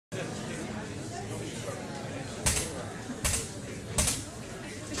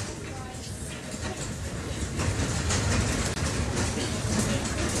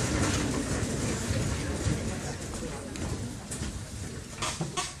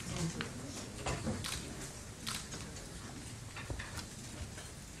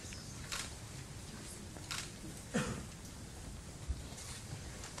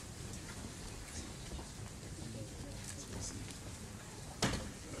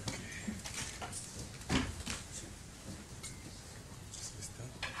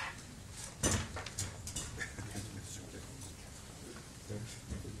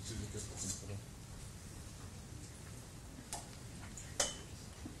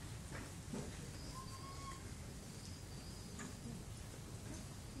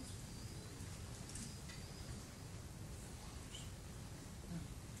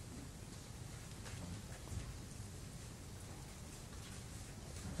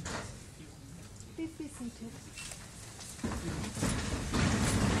Thank you.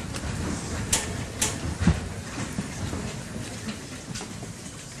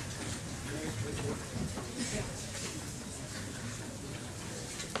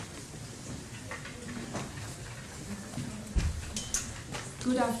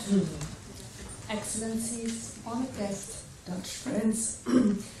 Good afternoon, Excellencies, honored guests, Dutch friends,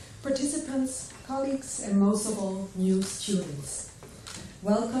 participants, colleagues, and most of all, new students.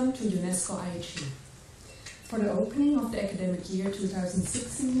 Welcome to UNESCO-IHE for the opening of the academic year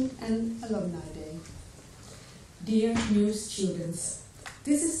 2016 and Alumni Day. Dear new students,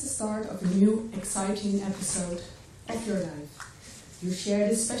 this is the start of a new exciting episode of your life. You share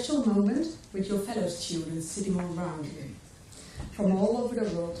this special moment with your fellow students sitting all around you from all over the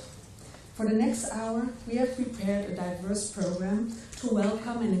world. For the next hour, we have prepared a diverse program to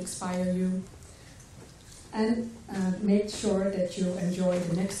welcome and inspire you and make sure that you enjoy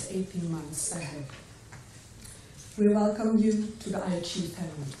the next 18 months ahead. We welcome you to the IHE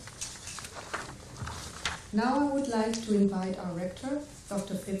family. Now I would like to invite our rector,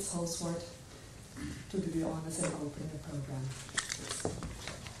 Dr. Fritz Holsworth, to do the honors and open the program.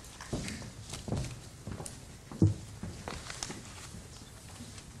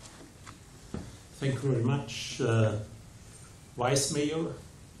 Thank you very much, Vice Mayor,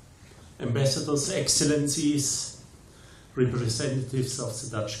 Ambassadors, Excellencies, representatives of the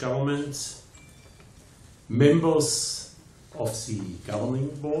Dutch government, members of the governing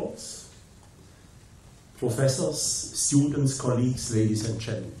boards, professors, students, colleagues, ladies and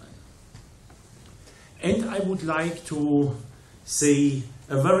gentlemen. And I would like to say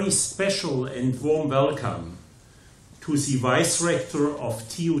a very special and warm welcome to the Vice Rector of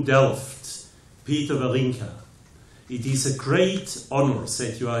TU Delft, Peter Werinka. It is a great honor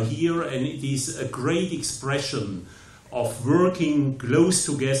that you are here, and it is a great expression of working close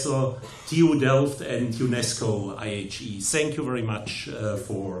together, TU Delft and UNESCO-IHE. Thank you very much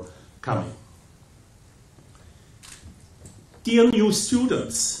for coming. Dear new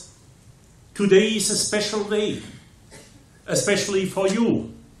students, today is a special day, especially for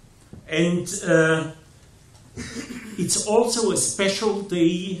you. And it's also a special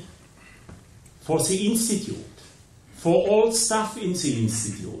day for the Institute, for all staff in the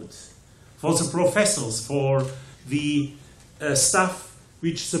Institute, for the professors, for the staff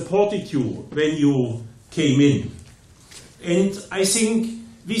which supported you when you came in. And I think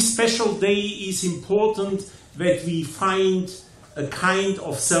this special day is important that we find a kind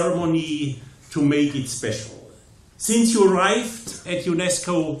of ceremony to make it special. Since you arrived at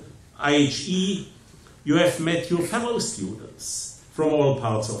UNESCO-IHE, you have met your fellow students from all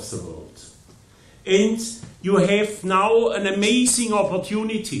parts of the world. And you have now an amazing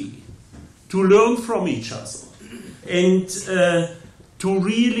opportunity to learn from each other and to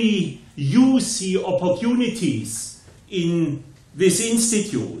really use the opportunities in this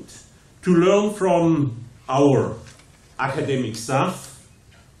institute to learn from our academic staff,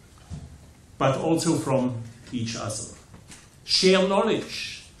 but also from each other. Share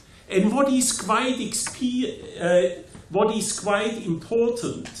knowledge. And what is quite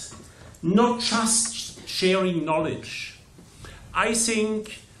important, not just sharing knowledge. I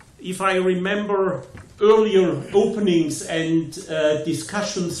think, if I remember earlier openings and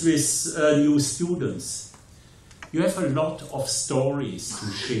discussions with new students, you have a lot of stories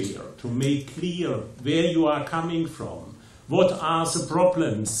to share, to make clear where you are coming from, what are the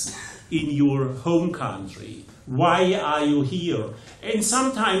problems in your home country, why are you here. And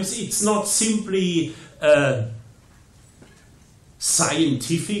sometimes it's not simply a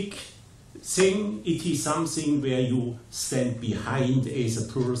scientific thing, it is something where you stand behind as a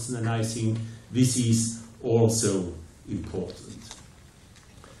person, and I think this is also important.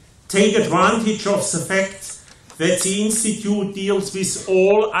 Take advantage of the fact that the Institute deals with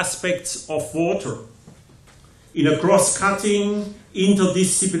all aspects of water in a cross-cutting,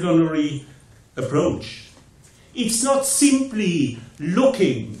 interdisciplinary approach. It's not simply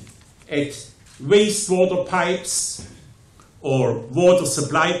looking at wastewater pipes or water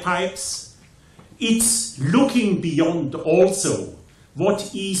supply pipes. It's looking beyond also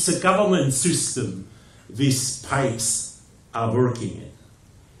what is the governance system these pipes are working in.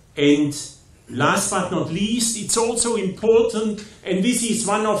 And last but not least, it's also important, and this is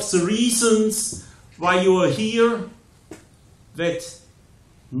one of the reasons why you are here, that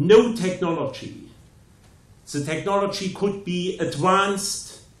no technology, the technology could be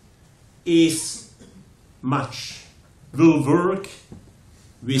advanced as much, will work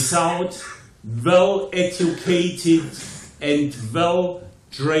without well-educated and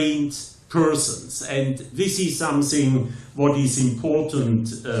well-trained persons. And this is something what is important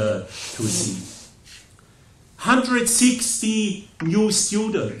to see. 160 new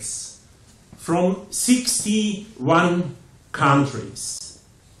students from 61 countries.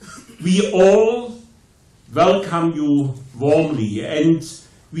 We all welcome you warmly, and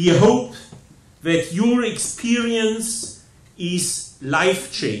we hope that your experience is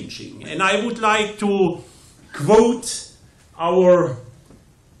life-changing. And I would like to quote our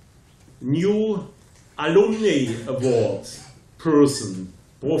new Alumni Award person,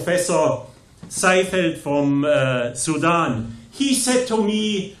 Professor Seifeld from Sudan. He said to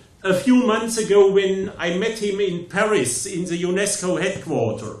me a few months ago when I met him in Paris in the UNESCO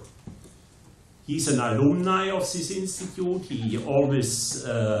headquarters. He's an alumni of this institute. He always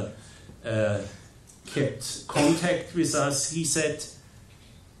kept contact with us. He said,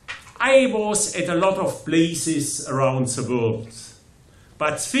 I was at a lot of places around the world,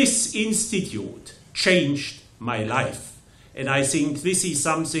 but this institute changed my life. And I think this is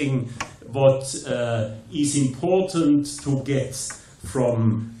something what is important to get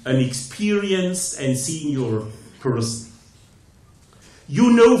from an experienced and senior person.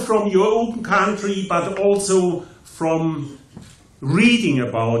 You know from your own country, but also from reading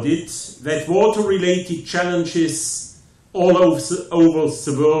about it, that water-related challenges all over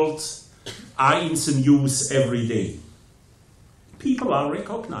the world are in the news every day. People are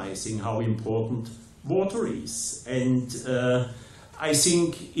recognizing how important water is, and I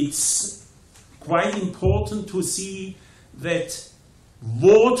think it's quite important to see that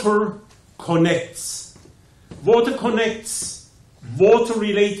water connects. Water connects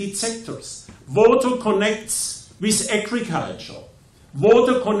water-related sectors. Water connects with agriculture.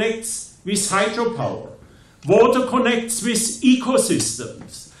 Water connects with hydropower. Water connects with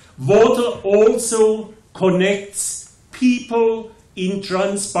ecosystems. Water also connects people in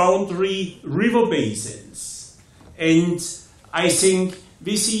transboundary river basins. And I think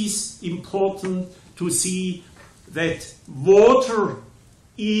this is important to see that water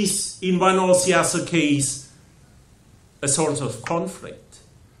is, in one or the other case, a sort of conflict.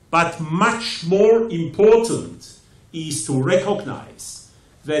 But much more important is to recognize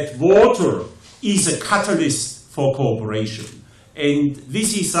that water is a catalyst for cooperation. And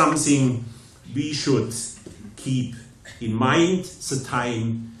this is something we should keep in mind the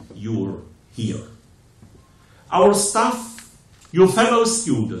time you're here. Our staff, your fellow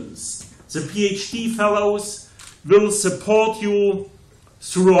students, the PhD fellows, will support you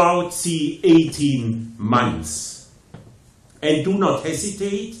throughout the 18 months. And do not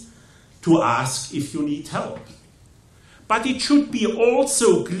hesitate to ask if you need help. But it should be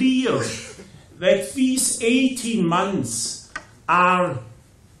also clear that these 18 months are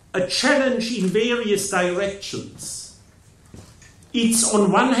a challenge in various directions. It's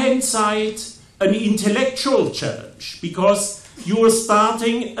on one hand side an intellectual challenge because you are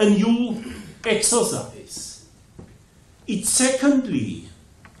starting a new exercise. It's secondly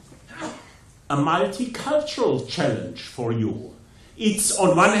a multicultural challenge for you. It's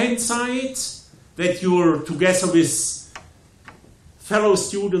on one hand side that you're together with fellow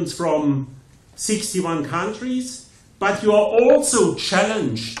students from 61 countries, but you are also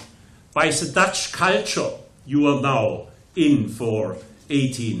challenged by the Dutch culture you are now in for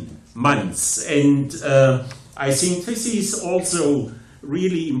 18 months. And I think this is also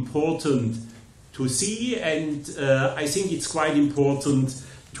really important to see, and I think it's quite important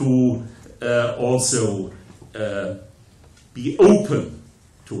to also be open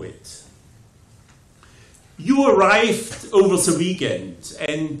to it. You arrived over the weekend,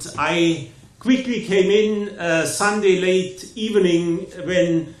 and I quickly came in Sunday late evening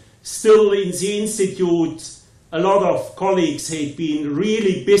when still in the institute a lot of colleagues had been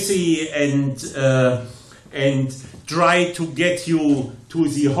really busy and tried to get you to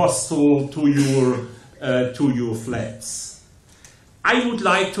the hostel, to your flats. I would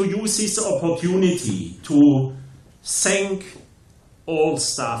like to use this opportunity to thank all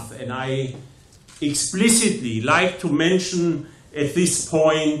staff, and I explicitly like to mention at this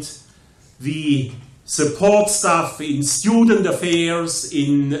point the support staff in student affairs,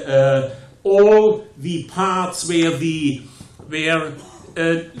 in all the parts where very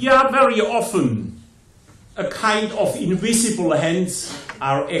often a kind of invisible hands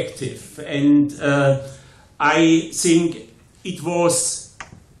are active. And I think it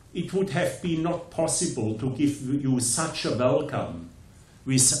would have been not possible to give you such a welcome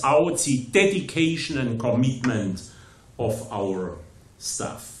without the dedication and commitment of our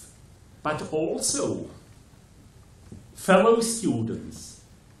staff. But also fellow students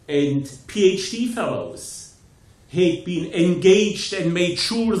and PhD fellows had been engaged and made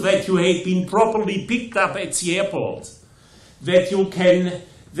sure that you had been properly picked up at the airport, that you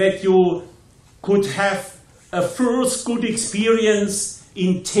could have a first good experience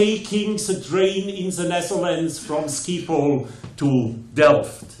in taking the train in the Netherlands from Schiphol to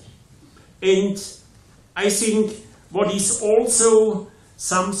Delft. And I think what is also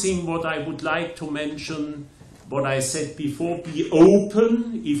something what I would like to mention, what I said before, be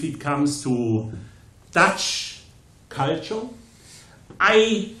open if it comes to Dutch culture.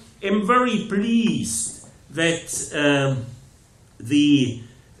 I am very pleased that the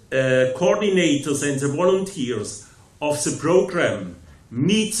coordinators and the volunteers of the program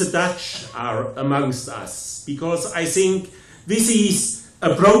Meet the Dutch are amongst us, because I think this is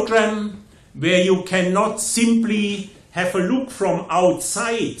a program where you cannot simply have a look from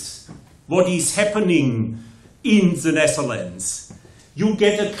outside what is happening in the Netherlands. You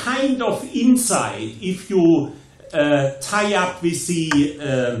get a kind of insight if you tie up with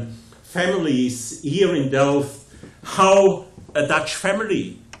the families here in Delft, how a Dutch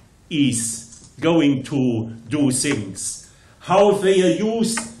family is going to do things, how they are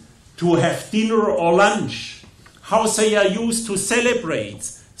used to have dinner or lunch, how they are used to celebrate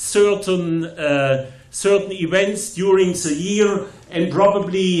certain events during the year, and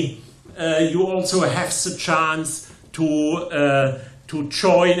probably you also have the chance to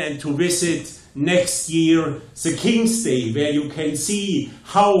join and to visit next year the King's Day, where you can see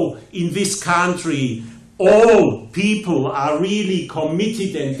how in this country all people are really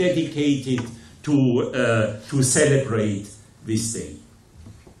committed and dedicated to celebrate this day.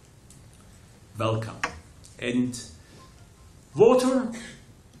 Welcome. And water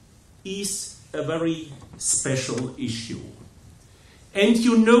is a very special issue. And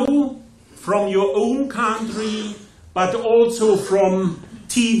you know from your own country, but also from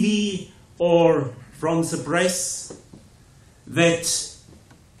TV or from the press, that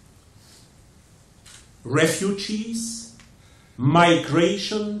refugees,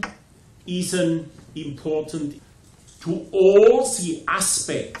 migration is an important to all the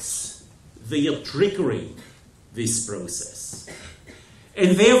aspects they are triggering this process.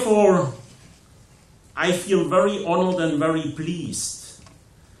 And therefore, I feel very honored and very pleased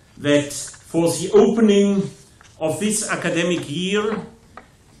that for the opening of this academic year,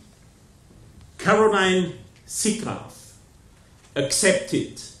 Caroline Sigraf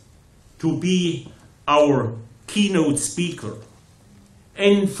accepted to be our keynote speaker.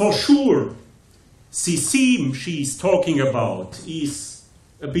 And for sure, the theme she's talking about is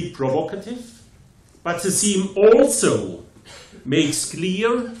a bit provocative, but the theme also makes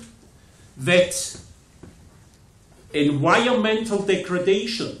clear that environmental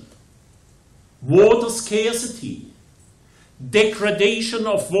degradation, water scarcity, degradation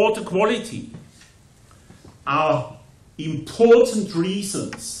of water quality are important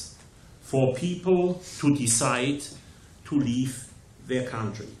reasons for people to decide to leave their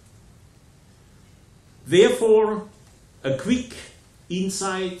country. Therefore, a quick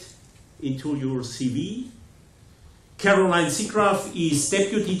insight into your CV. Caroline Sigraf is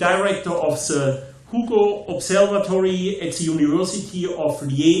Deputy Director of the Hugo Observatory at the University of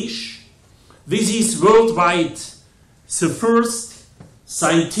Liège. This is worldwide the first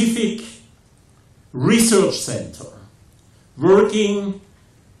scientific research center working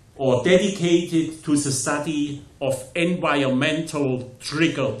or dedicated to the study of environmental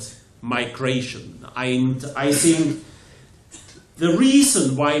triggered migration. And I think the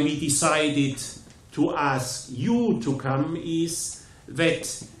reason why we decided to ask you to come is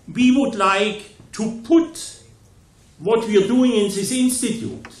that we would like to put what we are doing in this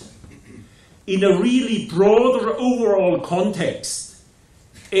institute in a really broader overall context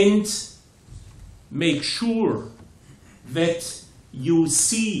and make sure that you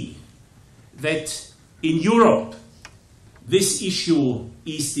see that in Europe this issue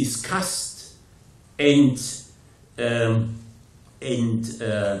is discussed and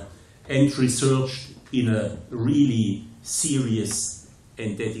researched in a really serious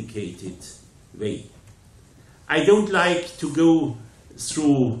and dedicated way. I don't like to go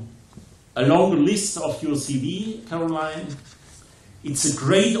through a long list of your CV, Caroline. It's a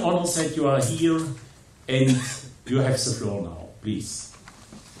great honor that you are here, and you have the floor now, please.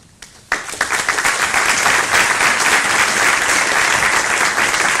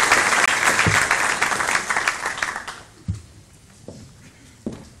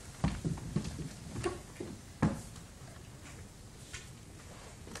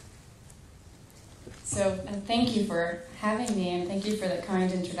 So thank you for having me, and thank you for the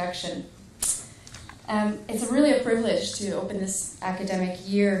kind introduction. It's really a privilege to open this academic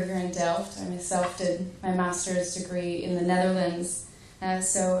year here in Delft. I myself did my master's degree in the Netherlands,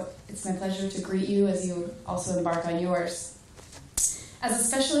 so it's my pleasure to greet you as you also embark on yours. As a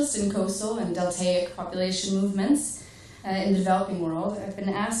specialist in coastal and deltaic population movements in the developing world, I've been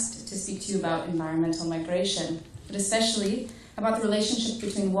asked to speak to you about environmental migration, but especially about the relationship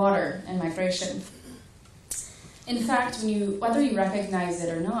between water and migration. In fact, whether you recognize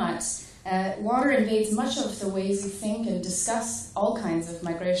it or not, water invades much of the ways we think and discuss all kinds of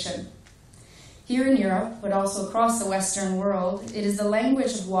migration. Here in Europe, but also across the Western world, it is the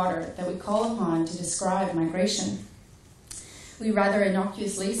language of water that we call upon to describe migration. We rather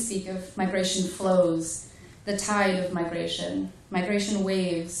innocuously speak of migration flows, the tide of migration, migration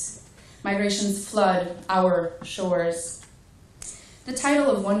waves, migrations flood our shores. The title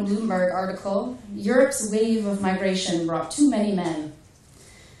of one Bloomberg article, Europe's Wave of Migration Brought Too Many Men.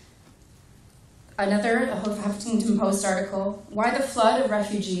 Another, a Huffington Post article, Why the Flood of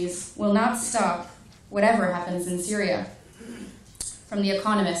Refugees Will Not Stop Whatever Happens in Syria. From The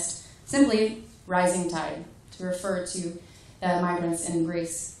Economist, simply rising tide, to refer to migrants in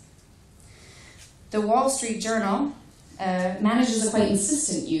Greece. The Wall Street Journal manages a quite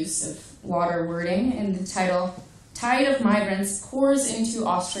insistent use of water wording in the title, Tide of Migrants Pours into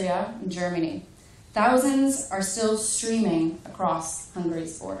Austria and Germany. Thousands are still streaming across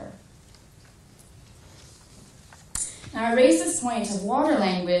Hungary's border. Now, I raise this point of water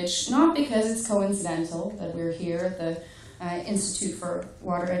language not because it's coincidental that we're here at the Institute for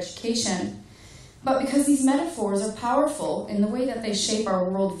Water Education, but because these metaphors are powerful in the way that they shape our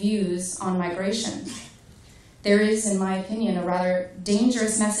worldviews on migration. There is, in my opinion, a rather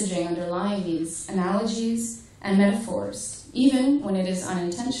dangerous messaging underlying these analogies and metaphors, even when it is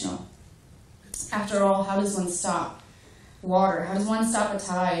unintentional. After all, how does one stop water? How does one stop a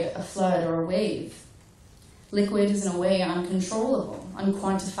tide, a flood, or a wave? Liquid is in a way an uncontrollable,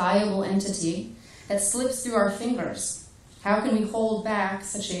 unquantifiable entity that slips through our fingers. How can we hold back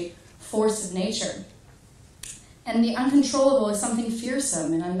such a force of nature? And the uncontrollable is something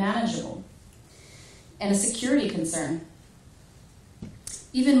fearsome and unmanageable, and a security concern.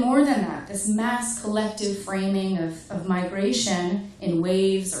 Even more than that, this mass collective framing of migration in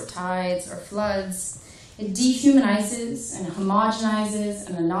waves or tides or floods, it dehumanizes and homogenizes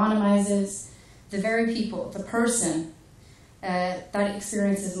and anonymizes the very people, the person that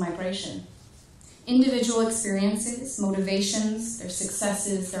experiences migration. Individual experiences, motivations, their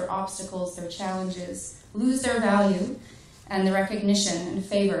successes, their obstacles, their challenges lose their value and the recognition in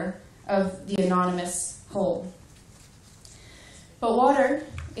favor of the anonymous whole. But water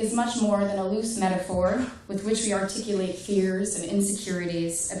is much more than a loose metaphor with which we articulate fears and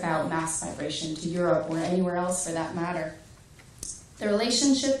insecurities about mass migration to Europe or anywhere else for that matter. The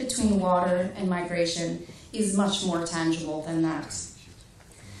relationship between water and migration is much more tangible than that.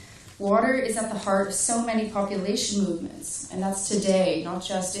 Water is at the heart of so many population movements, and that's today, not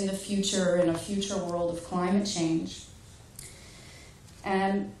just in the future, in a future world of climate change.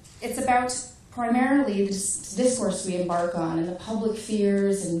 And it's about primarily the discourse we embark on, and the public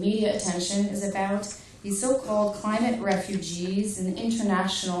fears and media attention is about these so-called climate refugees and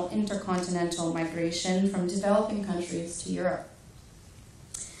international intercontinental migration from developing countries to Europe.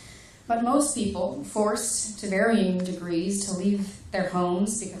 But most people, forced to varying degrees to leave their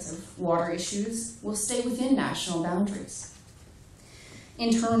homes because of water issues, will stay within national boundaries.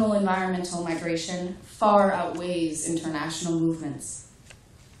 Internal environmental migration far outweighs international movements.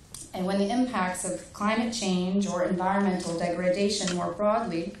 And when the impacts of climate change or environmental degradation more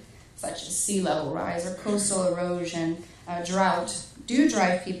broadly, such as sea level rise or coastal erosion, drought, do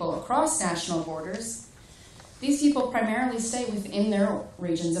drive people across national borders, these people primarily stay within their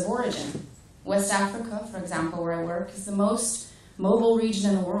regions of origin. West Africa, for example, where I work, is the most mobile region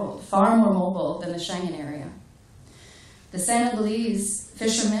in the world, far more mobile than the Schengen area. The Senegalese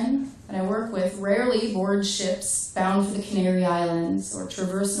fishermen that I work with rarely board ships bound for the Canary Islands or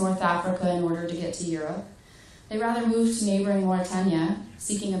traverse North Africa in order to get to Europe. They rather move to neighboring Mauritania,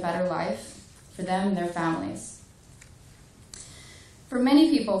 seeking a better life for them and their families. For many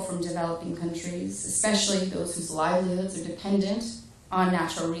people from developing countries, especially those whose livelihoods are dependent on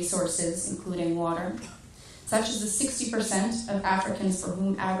natural resources, including water, such as the 60% of Africans for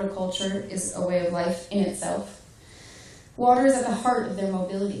whom agriculture is a way of life in itself, water is at the heart of their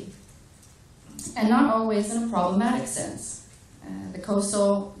mobility, and not always in a problematic sense. The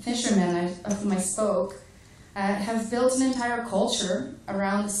coastal fishermen of whom I spoke have built an entire culture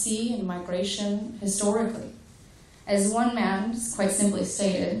around the sea and migration historically. As one man quite simply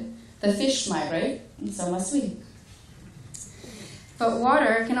stated, the fish migrate, and so must we. But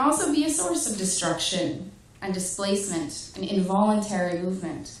water can also be a source of destruction and displacement and involuntary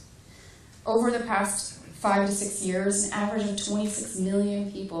movement. Over the past 5 to 6 years, an average of 26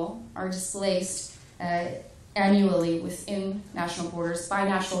 million people are displaced annually within national borders by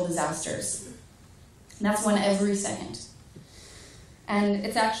natural disasters. And that's one every second. And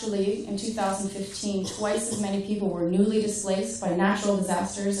it's actually, in 2015, twice as many people were newly displaced by natural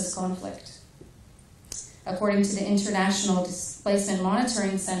disasters as conflict. According to the International Displacement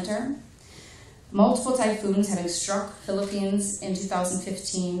Monitoring Center, multiple typhoons having struck Philippines in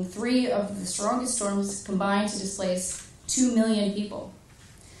 2015, 3 of the strongest storms combined to displace 2 million people.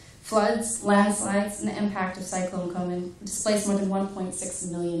 Floods, landslides, and the impact of Cyclone Comin displaced more than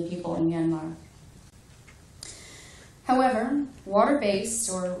 1.6 million people in Myanmar. However, water-based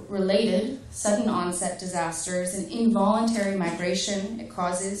or related sudden onset disasters and involuntary migration it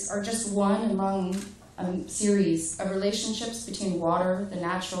causes are just one among a series of relationships between water, the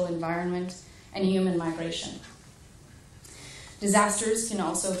natural environment, and human migration. Disasters can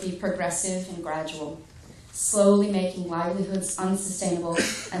also be progressive and gradual, slowly making livelihoods unsustainable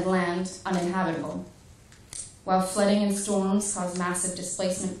and land uninhabitable. While flooding and storms cause massive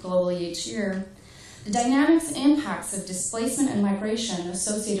displacement globally each year, the dynamics and impacts of displacement and migration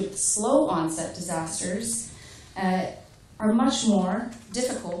associated with slow onset disasters are much more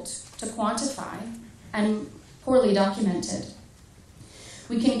difficult to quantify and poorly documented.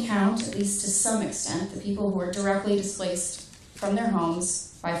 We can count, at least to some extent, the people who are directly displaced from their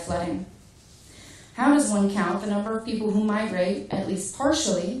homes by flooding. How does one count the number of people who migrate, at least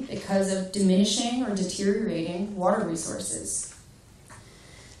partially, because of diminishing or deteriorating water resources?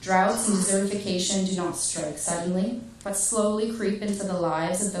 Droughts and desertification do not strike suddenly, but slowly creep into the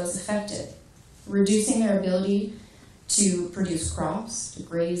lives of those affected, reducing their ability to produce crops, to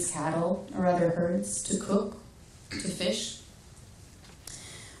graze cattle or other herds, to cook, to fish.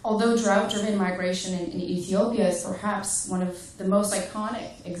 Although drought-driven migration in Ethiopia is perhaps one of the most iconic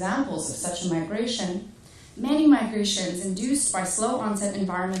examples of such a migration, many migrations induced by slow-onset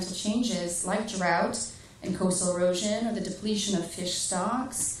environmental changes like drought and coastal erosion or the depletion of fish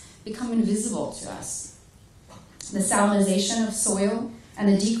stocks become invisible to us. The salinization of soil and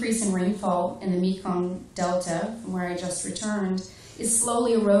the decrease in rainfall in the Mekong Delta, from where I just returned, is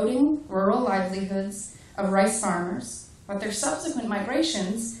slowly eroding rural livelihoods of rice farmers, but their subsequent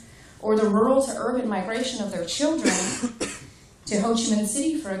migrations, or the rural to urban migration of their children to Ho Chi Minh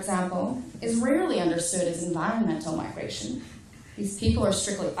City, for example, is rarely understood as environmental migration. These people are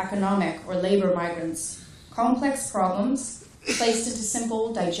strictly economic or labor migrants, complex problems placed into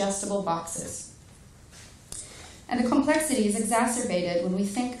simple, digestible boxes. And the complexity is exacerbated when we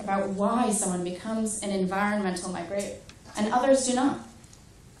think about why someone becomes an environmental migrant and others do not.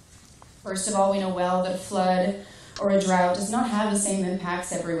 First of all, we know well that a flood or a drought does not have the same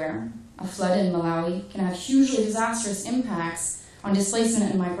impacts everywhere. A flood in Malawi can have hugely disastrous impacts on displacement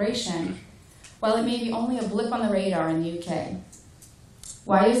and migration, while it may be only a blip on the radar in the UK.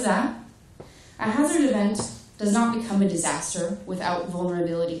 Why is that? A hazard event does not become a disaster without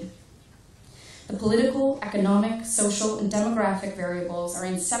vulnerability. The political, economic, social, and demographic variables are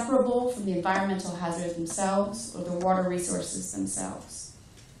inseparable from the environmental hazards themselves or the water resources themselves.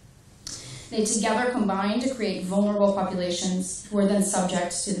 They together combine to create vulnerable populations who are then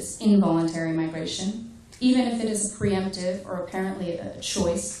subject to this involuntary migration, even if it is a preemptive or apparently a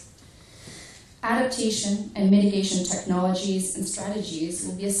choice. Adaptation and mitigation technologies and strategies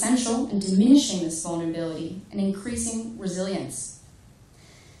will be essential in diminishing this vulnerability and increasing resilience.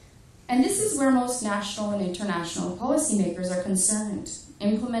 And this is where most national and international policymakers are concerned,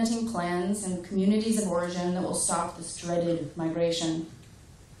 implementing plans and communities of origin that will stop this dreaded migration.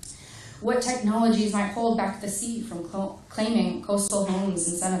 What technologies might hold back the sea from claiming coastal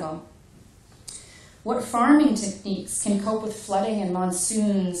homes in Senegal? What farming techniques can cope with flooding and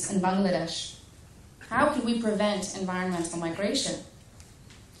monsoons in Bangladesh? How can we prevent environmental migration?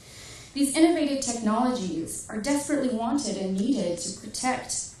 These innovative technologies are desperately wanted and needed to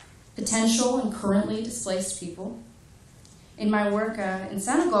protect potential and currently displaced people. In my work in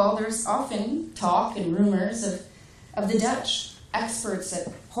Senegal, there's often talk and rumors of the Dutch, experts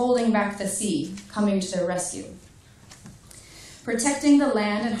at holding back the sea, coming to their rescue, protecting the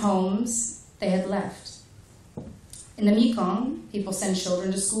land and homes they had left. In the Mekong, people send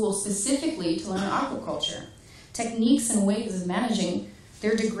children to school specifically to learn aquaculture, techniques and ways of managing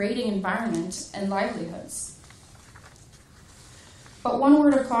their degrading environment and livelihoods. But one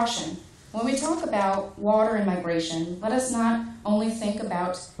word of caution. When we talk about water and migration, let us not only think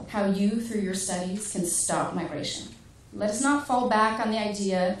about how you, through your studies, can stop migration. Let us not fall back on the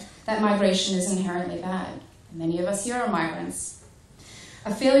idea that migration is inherently bad. Many of us here are migrants.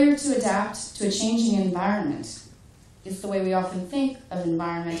 A failure to adapt to a changing environment is the way we often think of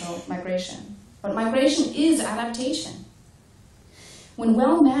environmental migration. But migration is adaptation. When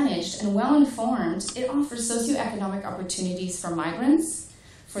well managed and well informed, it offers socioeconomic opportunities for migrants,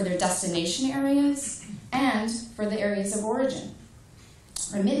 for their destination areas, and for the areas of origin.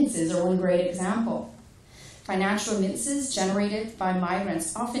 Remittances are one great example. Financial remittances generated by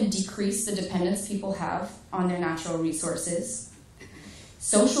migrants often decrease the dependence people have on their natural resources.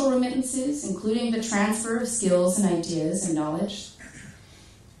 Social remittances, including the transfer of skills and ideas and knowledge,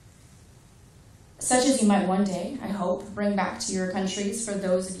 such as you might one day, I hope, bring back to your countries for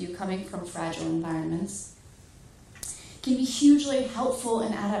those of you coming from fragile environments, can be hugely helpful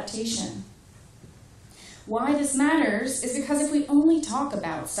in adaptation. Why this matters is because if we only talk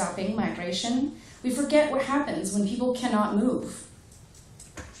about stopping migration, we forget what happens when people cannot move.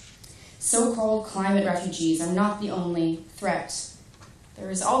 So-called climate refugees are not the only threat. There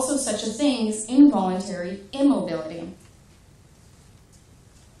is also such a thing as involuntary immobility.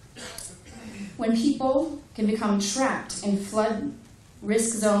 When people can become trapped in flood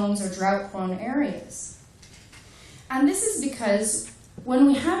risk zones or drought-prone areas. And this is because when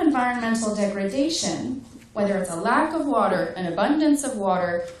we have environmental degradation, whether it's a lack of water, an abundance of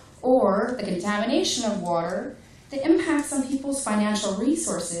water, or the contamination of water, the impacts on people's financial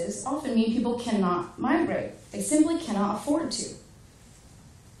resources often mean people cannot migrate. They simply cannot afford to.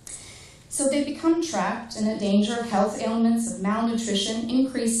 So they become trapped in a danger of health ailments, of malnutrition,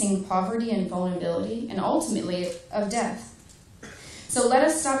 increasing poverty and vulnerability, and ultimately of death. So let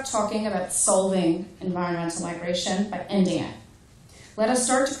us stop talking about solving environmental migration by ending it. Let us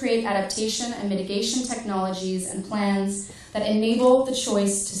start to create adaptation and mitigation technologies and plans that enable the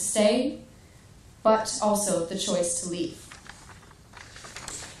choice to stay, but also the choice to leave.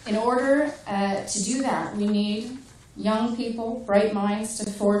 In order to do that, we need young people, bright minds to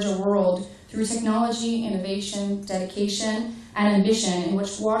forge a world through technology, innovation, dedication, and ambition in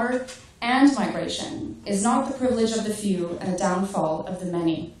which water and migration is not the privilege of the few and the downfall of the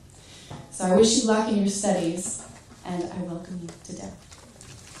many. So I wish you luck in your studies, and I welcome you to Delft.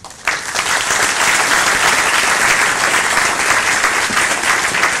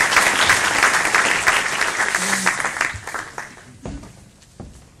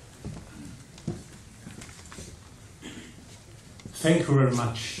 Thank you very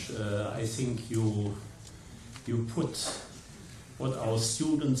much. I think you put what our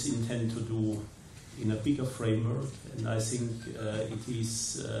students intend to do in a bigger framework, and I think it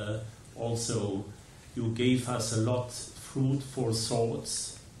is also, you gave us a lot food for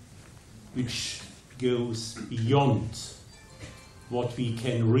thoughts, which goes beyond what we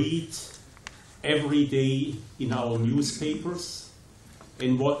can read every day in our newspapers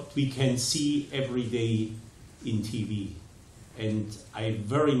and what we can see every day in TV. And I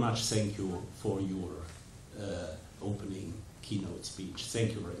very much thank you for your opening keynote speech.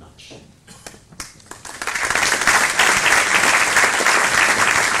 Thank you very much.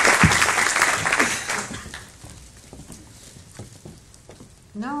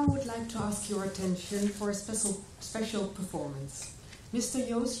 Now I would like to ask your attention for a special performance. Mr.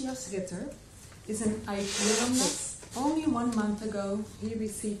 Josias Ritter is an IHE alumnus. Only 1 month ago, he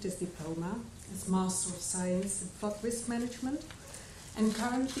received his diploma as Master of Science in Flood Risk Management, and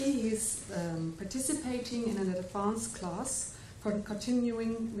currently he is participating in an advanced class for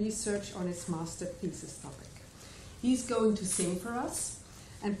continuing research on his master thesis topic. He's going to sing for us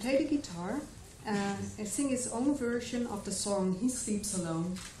and play the guitar and sing his own version of the song He Sleeps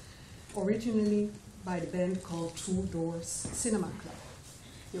Alone, originally by the band called Two Doors Cinema Club.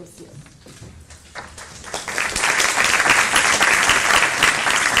 Josias.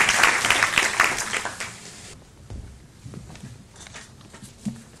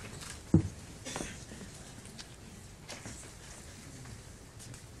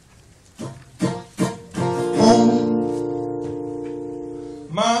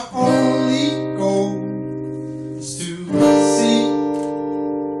 My only goal is to see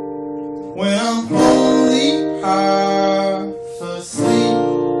when I'm only half asleep.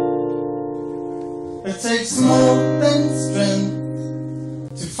 It takes more than strength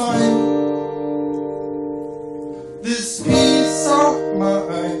to find this peace of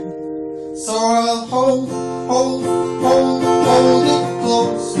mind. So I'll hold it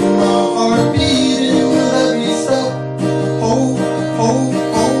close to my heart beating with every step. Hold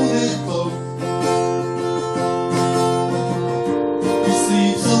it close. He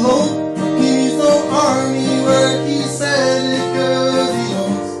sleeps alone, he's no army where he said it, 'cause he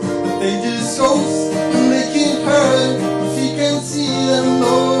knows that they just ghost and they can't hurt.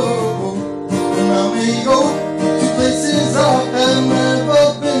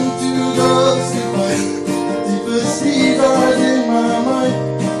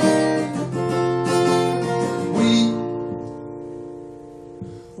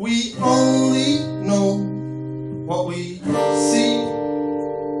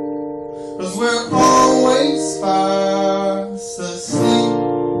 'cause we're always fast asleep.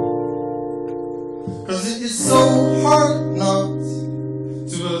 'Cause it is so hard not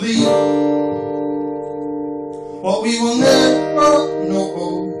to believe what we will never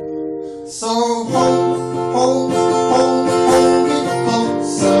know. So hold, hold, hold, hold me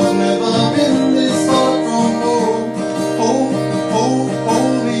close. I've never been this far from home. Hold, hold,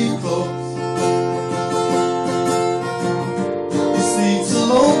 hold me close. He sleeps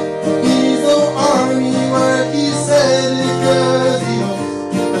alone, he's no army where he said it, 'cause he knows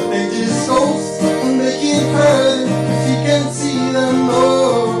that they just ghosts and they can't hurt him if he can't see them no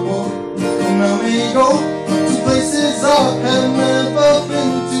more. And I may go to places I have never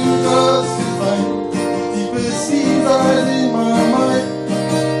been to just to find deepest seas are in my mind.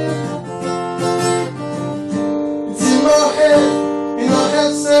 It's in my head, and I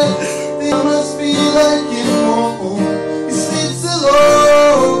have said they must be like him. Oh, he sleeps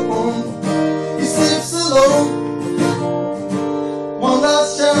alone, he sleeps alone. One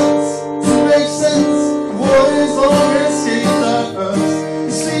last chance to make sense of what is long escaped at us.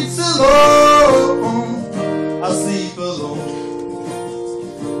 He sleeps alone, I sleep alone.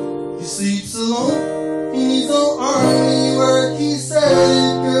 He sleeps alone, he needs no army where he said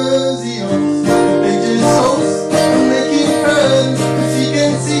it, 'cause he owns they just host and they keep hurting if he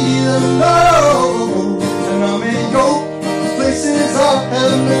can see them no. And I may go to places I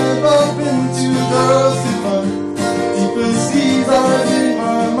have never been to just to find deepest seas are in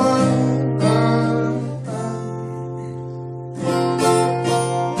my mind.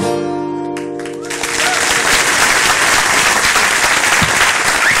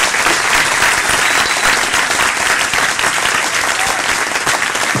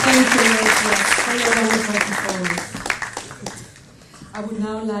 Thank you, Nicholas, for your wonderful performance. I would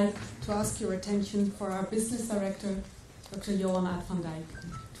now like to ask your attention for our Business Director, Dr. Johan van Dijk,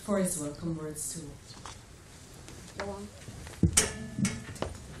 for his welcome words too. Johan.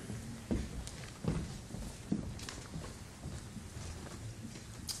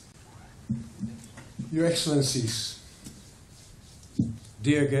 Your Excellencies,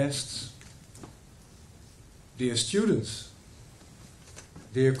 dear guests, dear students,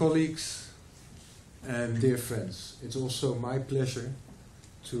 dear colleagues, and dear friends, it's also my pleasure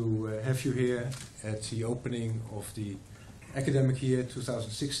to have you here at the opening of the academic year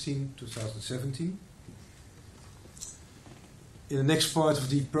 2016-2017. In the next part of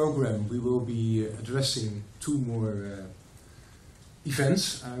the program, we will be addressing two more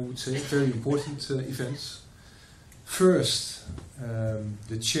events, I would say, very important events. First,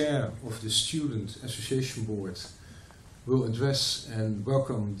 the chair of the Student Association Board will address and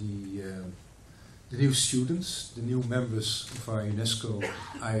welcome the new students, the new members of our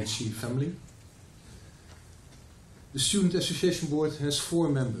UNESCO-IHE family. The Student Association Board has 4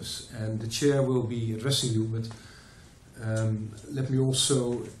 members, and the chair will be addressing you, but let me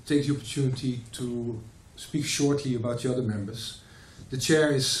also take the opportunity to speak shortly about the other members. The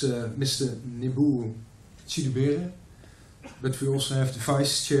chair is Mr. Nibu Chidubere, but we also have the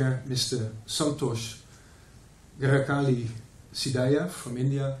vice chair, Mr. Santosh Garakali Sidaya from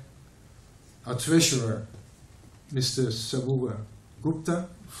India, our treasurer, Mr. Sabura Gupta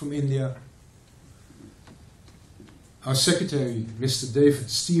from India, our secretary, Mr. David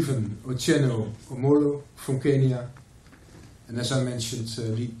Stephen Otieno Omolo from Kenya, and as I mentioned,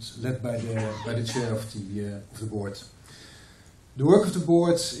 led by the chair of the board. The work of the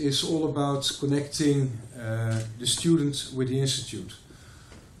board is all about connecting the student with the institute,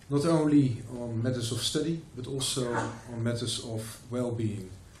 not only on matters of study, but also on matters of well-being.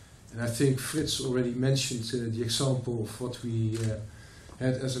 And I think Frits already mentioned the example of what we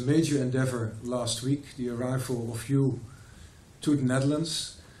had as a major endeavor last week, the arrival of you to the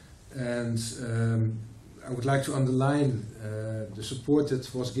Netherlands. And I would like to underline the support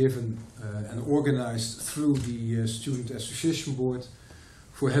that was given and organized through the Student Association Board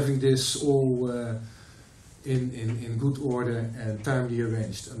for having this all in good order and timely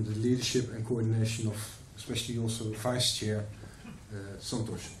arranged under the leadership and coordination of especially also Vice Chair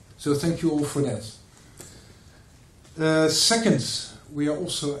Santosh. So thank you all for that. Second, we are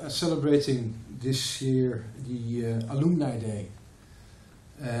also celebrating this year the Alumni Day.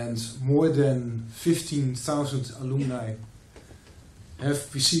 And more than 15,000 alumni have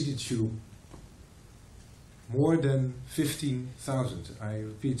preceded you. More than 15,000, I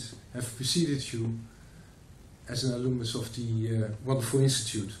repeat, have preceded you as an alumnus of the wonderful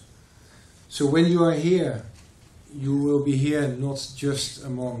institute. So when you are here, you will be here not just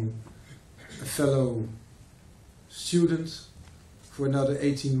among a fellow student for another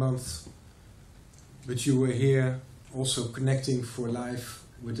 18 months, but you were here also connecting for life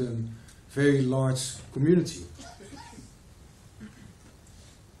with a very large community.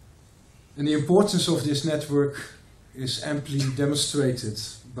 And the importance of this network is amply demonstrated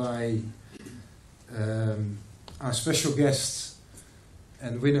by our special guest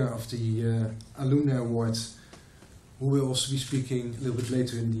and winner of the Alumni Award, who will also be speaking a little bit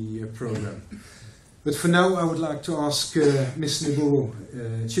later in the program. But for now, I would like to ask Ms. Negoro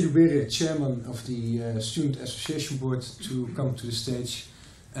Chidubere, Chairman of the Student Association Board, to come to the stage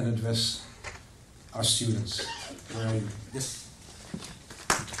and address our students. Yes.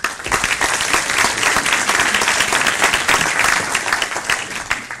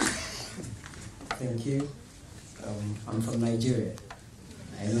 Thank you. I'm from Nigeria.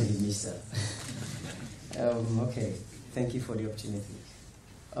 I know he missed that. Okay, thank you for the opportunity.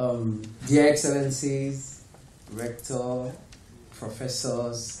 Dear Excellencies, Rector,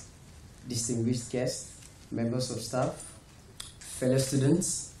 Professors, distinguished guests, members of staff, fellow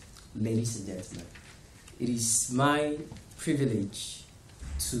students, ladies and gentlemen. It is my privilege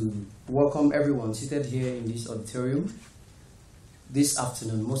to welcome everyone seated here in this auditorium this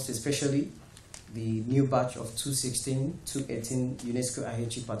afternoon, most especially the new batch of 2016-2018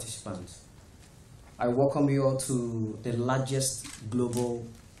 UNESCO-IHE participants. I welcome you all to the largest global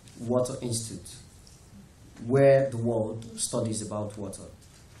water institute where the world studies about water.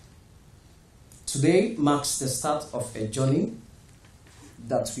 Today marks the start of a journey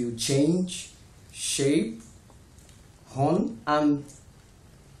that will change, shape, hone, and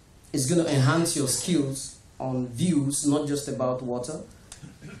is going to enhance your skills on views not just about water,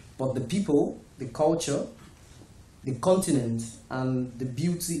 but the people, the culture, the continent, and the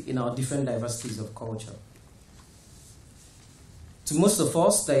beauty in our different diversities of culture. To most of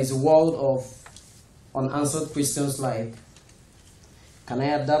us, there is a world of unanswered questions like, can I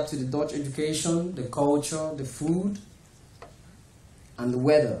adapt to the Dutch education, the culture, the food, and the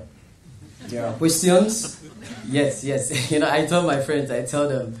weather? There are questions. Yes. You know, I tell my friends, I tell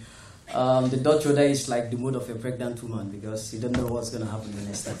them, the Dutch weather is like the mood of a pregnant woman because you don't know what's going to happen the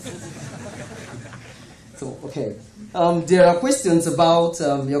next time. So, okay. There are questions about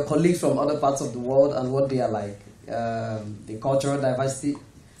your colleagues from other parts of the world and what they are like. The cultural diversity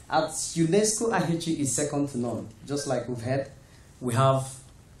at UNESCO-IHE is second to none. Just like we've heard, we have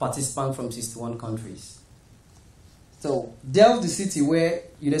participants from 61 countries. So, Delft, the city where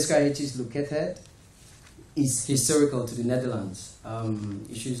UNESCO-IHE is located, is historical to the Netherlands.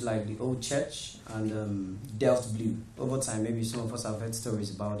 Issues like the old church and Delft Blue. Over time, maybe some of us have heard stories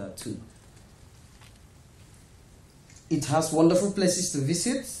about that too. It has wonderful places to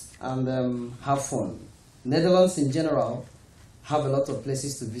visit and have fun. Netherlands in general have a lot of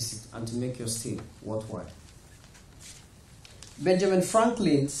places to visit and to make your stay worthwhile. Benjamin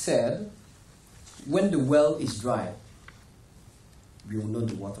Franklin said, when the well is dry, we will know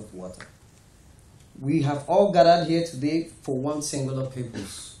the worth of water. We have all gathered here today for one singular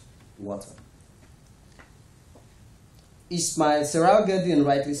purpose, water. Ismail Serral Guedin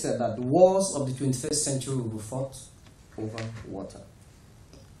rightly said that the wars of the 21st century will be fought over water.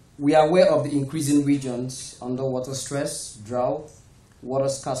 We are aware of the increasing regions under water stress, drought, water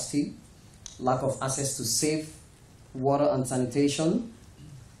scarcity, lack of access to safe water and sanitation,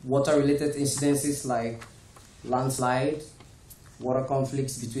 water-related incidences like landslide, water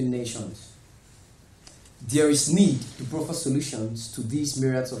conflicts between nations. There is need to proffer solutions to these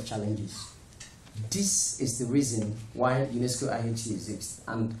myriads of challenges. This is the reason why UNESCO-IHE exists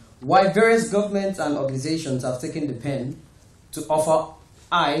and why various governments and organizations have taken the pen to offer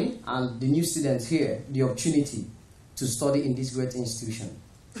I and the new students here the opportunity to study in this great institution.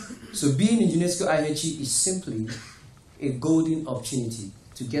 So being in UNESCO-IHE is simply a golden opportunity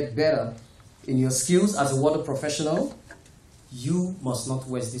to get better in your skills as a water professional. You must not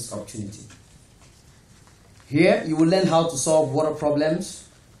waste this opportunity. Here, you will learn how to solve water problems,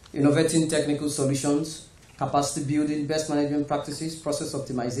 innovating technical solutions, capacity building, best management practices, process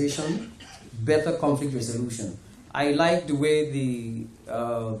optimization, better conflict resolution. I like the way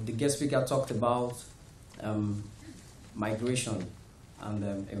the guest speaker talked about migration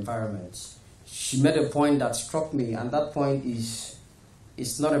and environments. She made a point that struck me, and that point is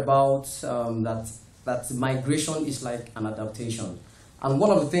it's not about that migration is like an adaptation. And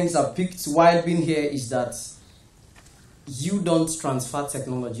one of the things I picked while being here is that you don't transfer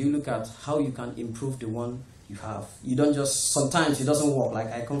technology. You look at how you can improve the one you have. You don't just, sometimes it doesn't work.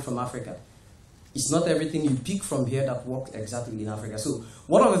 Like I come from Africa. It's not everything you pick from here that works exactly in Africa. So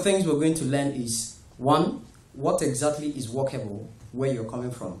one of the things we're going to learn is, one, what exactly is workable where you're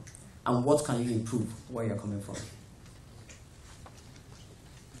coming from, and what can you improve where you're coming from.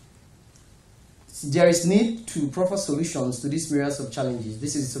 there is need to proper solutions to these myriads of challenges.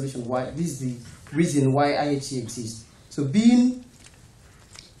 This is the solution why. This is the reason why IHE exists. So being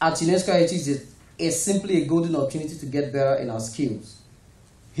at UNESCO-IHE is simply a golden opportunity to get better in our skills.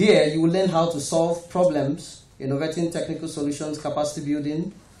 Here, you will learn how to solve problems, innovating technical solutions, capacity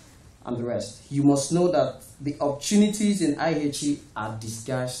building, and the rest. You must know that the opportunities in IHE are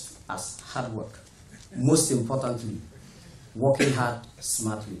disguised as hard work. Most importantly, working hard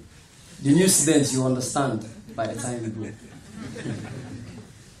smartly. The new students, you understand by the time you go.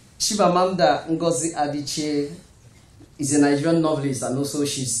 Chimamanda Ngozi Adichie is a Nigerian novelist, and also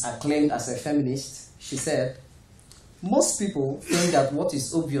she's acclaimed as a feminist. She said, most people think that what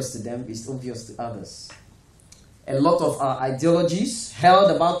is obvious to them is obvious to others. A lot of our ideologies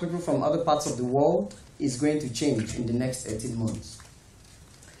held about people from other parts of the world is going to change in the next 18 months.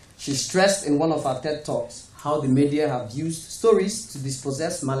 She stressed in one of her TED Talks how the media have used stories to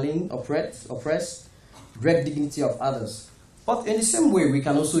dispossess, malign, oppress, wreck dignity of others. But in the same way, we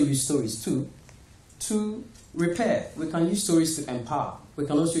can also use stories too to repair. We can use stories to empower. We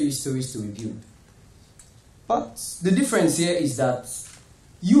can also use stories to rebuild. But the difference here is that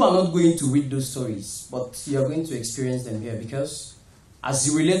you are not going to read those stories, but you are going to experience them here, because as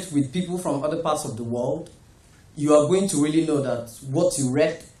you relate with people from other parts of the world, you are going to really know that what you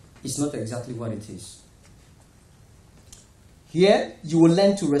read is not exactly what it is. Here, you will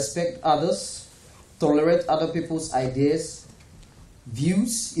learn to respect others, tolerate other people's ideas,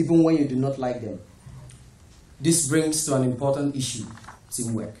 views, even when you do not like them. This brings to an important issue,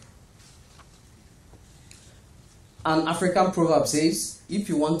 teamwork. An African proverb says, if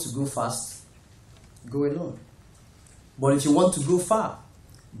you want to go fast, go alone. But if you want to go far,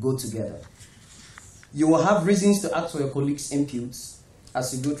 go together. You will have reasons to ask for your colleagues' inputs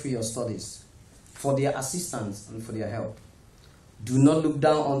as you go through your studies, for their assistance and for their help. Do not look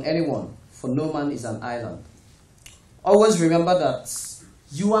down on anyone, for no man is an island. Always remember that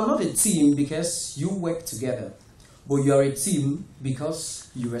you are not a team because you work together, but you are a team because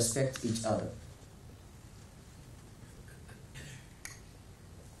you respect each other.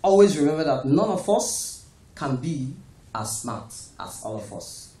 Always remember that none of us can be as smart as all of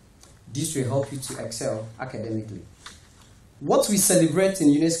us. This will help you to excel academically. What we celebrate in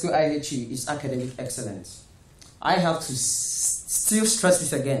UNESCO-IHE is academic excellence. I have to still stress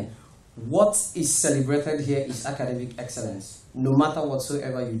this again. What is celebrated here is academic excellence, no matter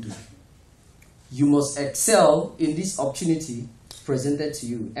whatsoever you do. You must excel in this opportunity presented to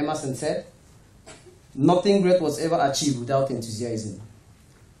you. Emerson said, nothing great was ever achieved without enthusiasm.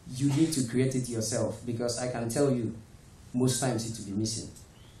 You need to create it yourself, because I can tell you, most times it will be missing.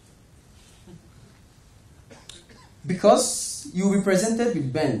 Because you will be presented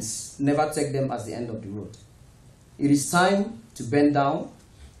with bends, never take them as the end of the road. It is time to bend down,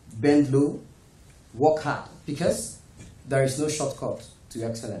 bend low, work hard, because there is no shortcut to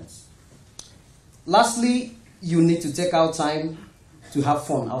excellence. Lastly, you need to take out time to have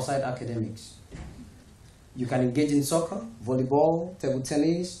fun outside academics. You can engage in soccer, volleyball, table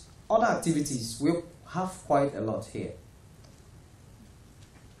tennis, other activities. We have quite a lot here.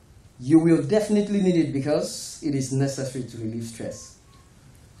 You will definitely need it because it is necessary to relieve stress.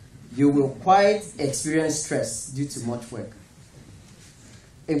 You will quite experience stress due to much work.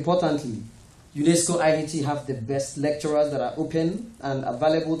 Importantly, UNESCO-IHE have the best lecturers that are open and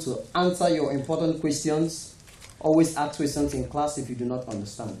available to answer your important questions. Always ask questions in class if you do not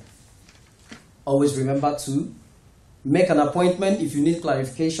understand. Always remember to make an appointment if you need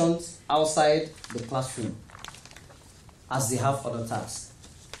clarifications outside the classroom, as they have other tasks.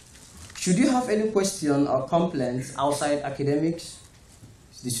 Should you have any question or complaints outside academics,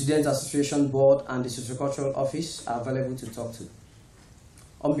 the Student Association Board and the Sociocultural Office are available to talk to.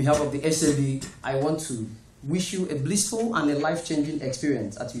 On behalf of the SAB, I want to wish you a blissful and a life-changing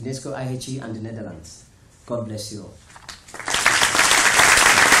experience at UNESCO-IHE and the Netherlands. God bless you all.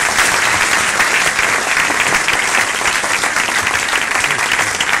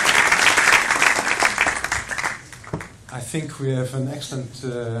 I think we have an excellent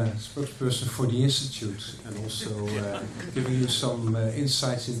spokesperson for the Institute, and also giving you some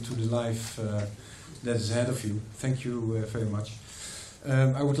insights into the life that is ahead of you. Thank you very much.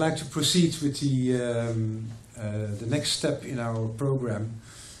 I would like to proceed with the next step in our program,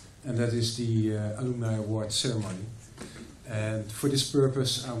 and that is the Alumni Award ceremony. And for this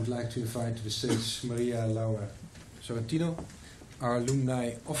purpose, I would like to invite to the stage Maria Laura Sorrentino, our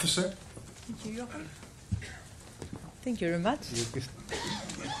alumni officer. Thank you, Jochen. Thank you very much.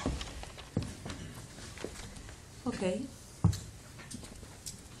 Okay.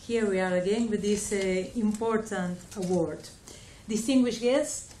 Here we are again with this important award. Distinguished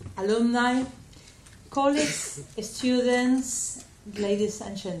guests, alumni, colleagues, students, ladies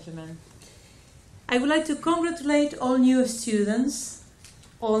and gentlemen. I would like to congratulate all new students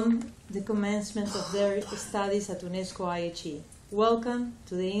on the commencement of their studies at UNESCO-IHE. Welcome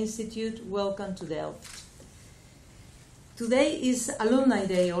to the Institute, welcome to Delft. Today is Alumni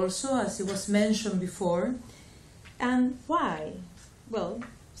Day also, as it was mentioned before. And why? Well,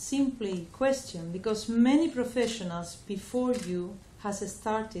 simply question, because many professionals before you has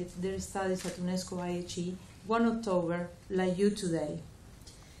started their studies at UNESCO-IHE 1 October, like you today.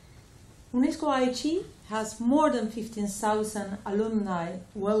 UNESCO-IHE has more than 15,000 alumni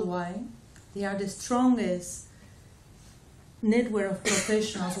worldwide. They are the strongest network of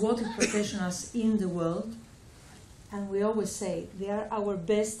professionals, water professionals in the world. And we always say they are our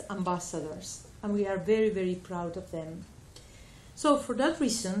best ambassadors, and we are very, very proud of them. So for that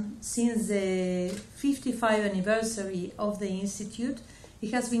reason, since the 55th anniversary of the Institute,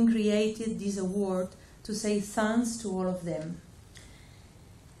 it has been created this award to say thanks to all of them.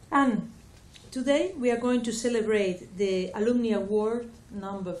 And today we are going to celebrate the Alumni Award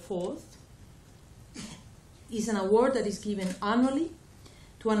number 4. It's an award that is given annually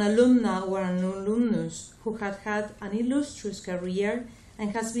to an alumna or an alumnus who had had an illustrious career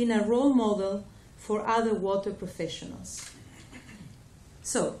and has been a role model for other water professionals.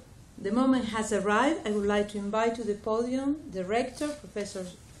 So, the moment has arrived. I would like to invite to the podium the rector, Professor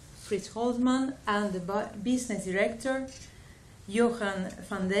Fritz Holzmann, and the business director, Johan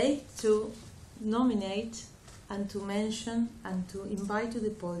van Dijk, to nominate and to mention and to invite to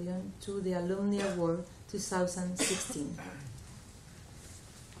the podium to the Alumni Award 2016.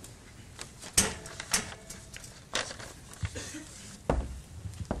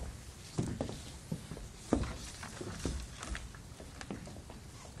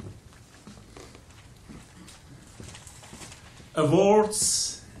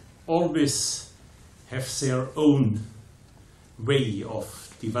 Awards always have their own way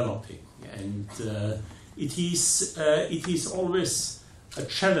of developing, and it is always a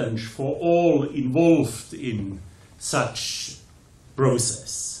challenge for all involved in such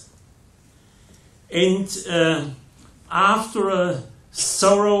process. And after a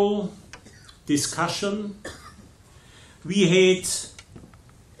thorough discussion, we had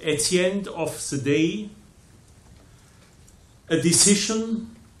at the end of the day a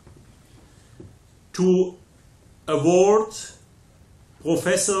decision to award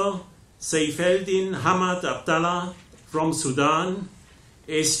Professor Seyfeldin Hamad Abdallah from Sudan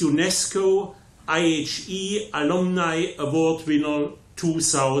as UNESCO-IHE Alumni Award winner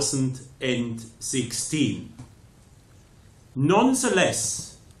 2016.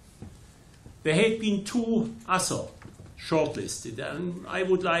 Nonetheless, there had been 2 other shortlisted, and I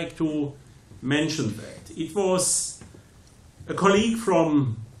would like to mention that. It was a colleague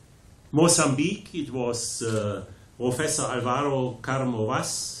from Mozambique, it was Professor Alvaro Carmo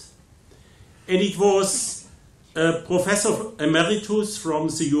Vaz, and it was Professor Emeritus from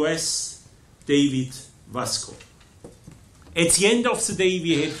the US, David Vasco. At the end of the day,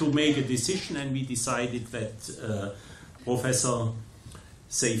 we had to make a decision, and we decided that Professor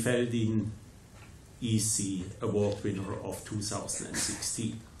Seyfeldin is the award winner of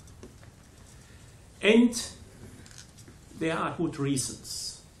 2016. And there are good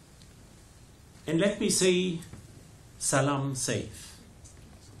reasons. And let me say, Salam Seif.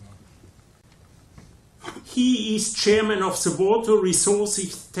 He is chairman of the Water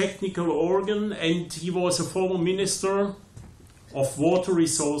Resources Technical Organ, and he was a former minister of Water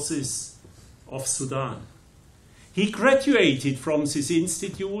Resources of Sudan. He graduated from this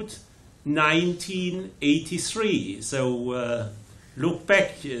institute 1983, so look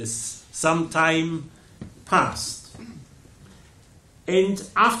back, some time passed. And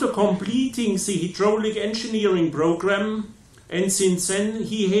after completing the hydraulic engineering program, and since then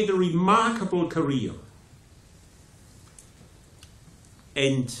he had a remarkable career.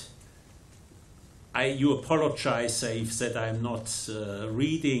 And you apologize, Saif, that I'm not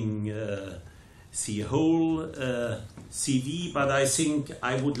reading the whole CV, but I think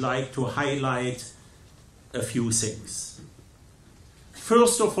I would like to highlight a few things.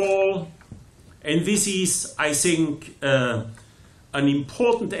 First of all, and this is, I think, an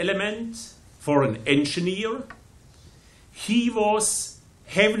important element for an engineer, he was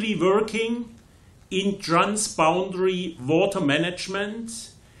heavily working in transboundary water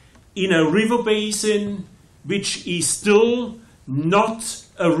management in a river basin which is still not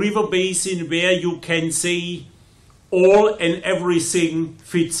a river basin where you can say all and everything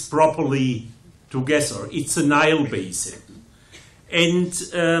fits properly together. It's a Nile basin. And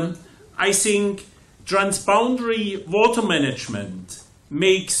I think transboundary water management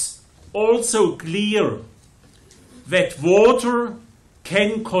makes also clear that water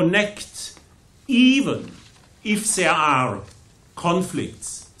can connect even if there are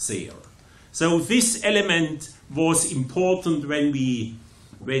conflicts there. So this element was important when we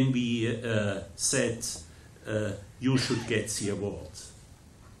said you should get the award.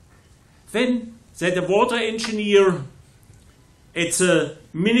 Then that a water engineer at the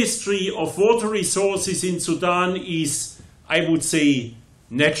Ministry of Water Resources in Sudan is, I would say,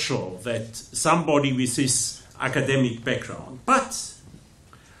 natural, that somebody with this academic background. But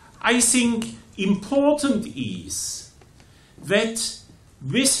I think important is that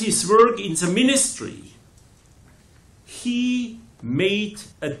with his work in the ministry, he made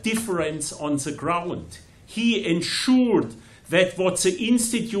a difference on the ground. He ensured that what the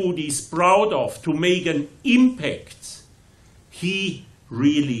Institute is proud of, to make an impact, he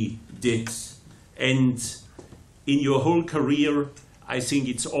really did. And in your whole career, I think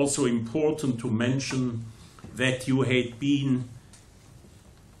it's also important to mention that you had been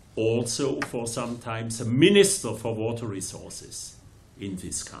also for some time the Minister for Water Resources in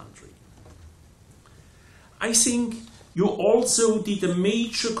this country. I think you also did a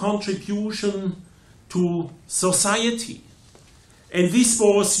major contribution to society. And this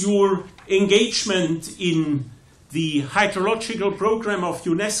was your engagement in the hydrological program of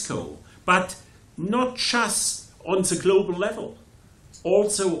UNESCO, but not just on the global level,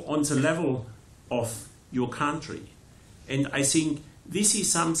 also on the level of your country. And I think this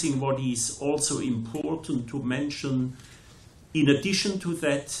is something what is also important to mention. In addition to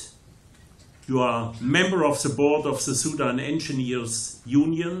that, you are member of the board of the Sudan Engineers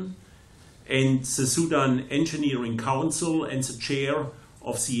Union and the Sudan Engineering Council and the chair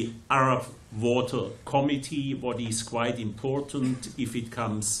of the Arab Water Committee, what is quite important if it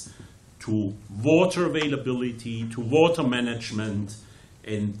comes to water availability, to water management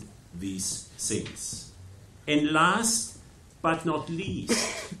and these things. And last but not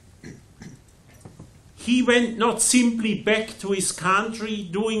least, he went not simply back to his country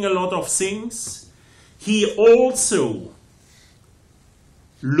doing a lot of things, he also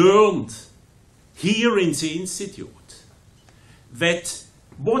learned here in the Institute that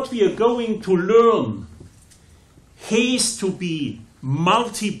what we are going to learn has to be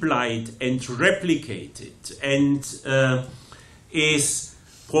multiplied and replicated. And as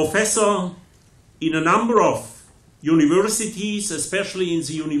professor in a number of universities, especially in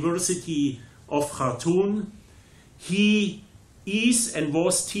the University of Khartoum, he is and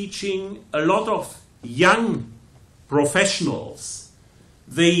was teaching a lot of young professionals.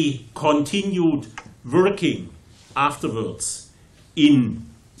 They continued working afterwards in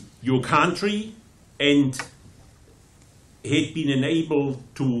your country and had been enabled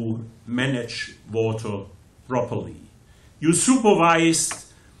to manage water properly. You supervised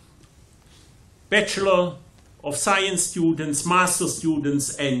Bachelor of Science students, Master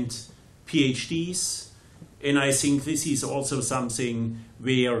students, and PhDs, and I think this is also something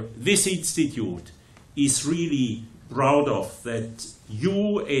where this institute is really proud of, that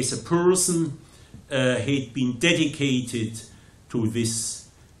you as a person had been dedicated to this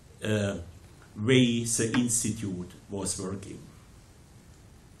way the institute was working.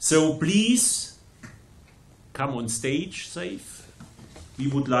 So please come on stage, Saif. We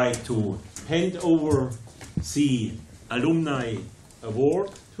would like to hand over the Alumni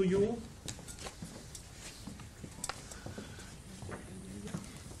Award to you.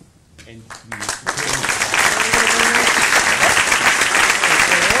 And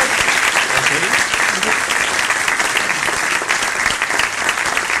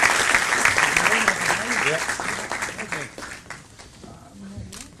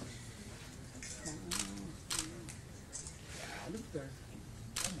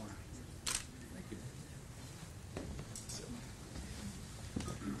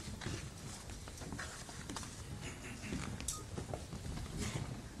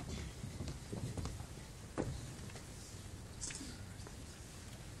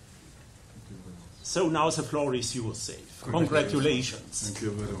so now the floor is yours, Saif. Congratulations. Thank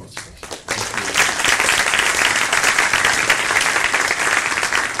you very much.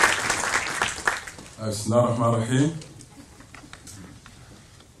 Bismillahirrahmanirrahim.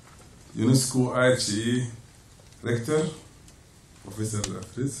 UNESCO-IHE Rector, Professor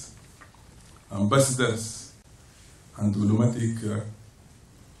Fritz, Ambassadors and Diplomatic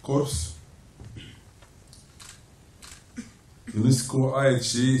Corps,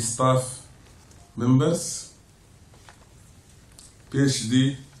 UNESCO-IHE staff members,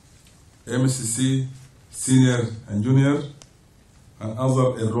 PhD, MSc, senior and junior, and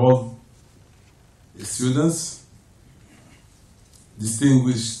other enrolled students,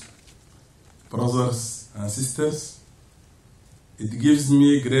 distinguished brothers and sisters, it gives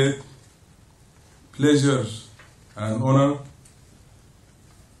me great pleasure and honor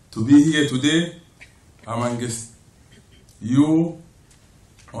to be here today amongst you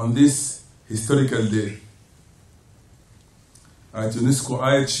on this historical day at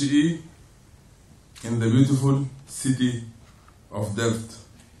UNESCO-IHE in the beautiful city of Delft.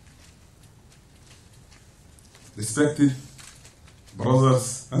 Respected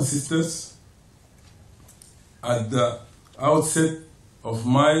brothers and sisters, at the outset of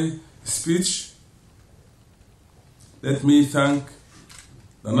my speech, let me thank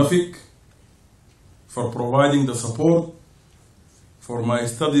the NAFIC for providing the support for my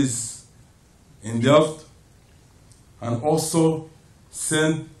studies in Delft, and also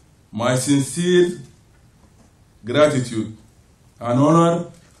send my sincere gratitude and honor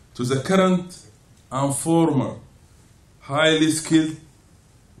to the current and former highly skilled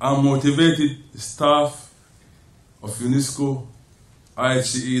and motivated staff of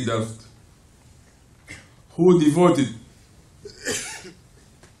UNESCO-IHE Delft, who devoted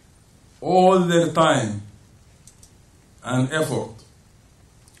all their time and effort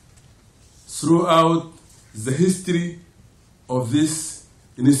throughout the history of this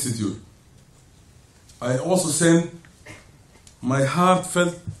institute. I also send my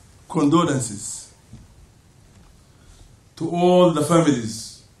heartfelt condolences to all the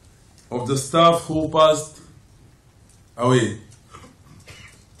families of the staff who passed away.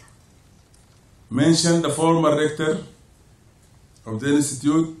 Mention the former rector of the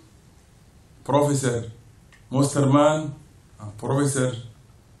institute, Professor Mosterman and Professor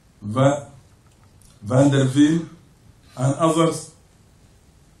Van der Veel, and others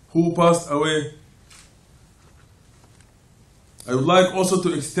who passed away. I would like also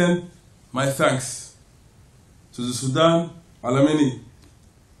to extend my thanks to the Sudan Alumni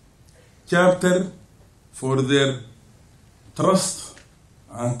chapter for their trust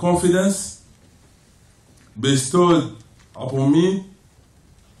and confidence bestowed upon me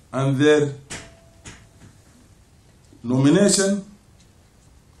and their nomination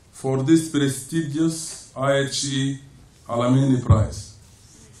for this prestigious IHE Alumni Prize.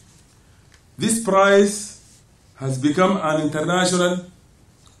 This prize has become an international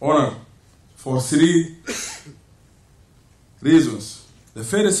honor for three reasons. The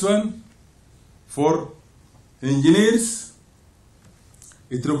first one, for engineers,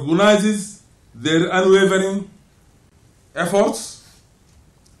 it recognizes their unwavering efforts,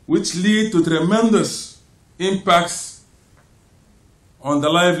 which lead to tremendous impacts on the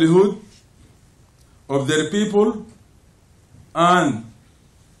livelihood of their people and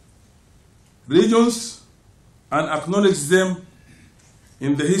regions, and acknowledge them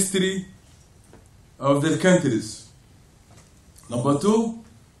in the history of their countries. Number two,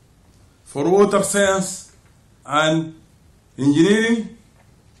 for water science and engineering,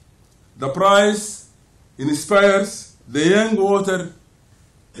 the prize inspires the young water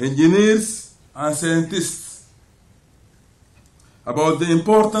engineers and scientists about the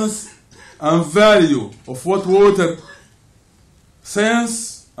importance and value of what water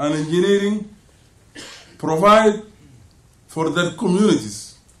science and engineering provide for their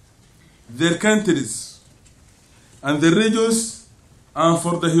communities, their countries, and their regions, and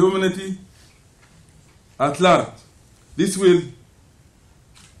for the humanity at large. This will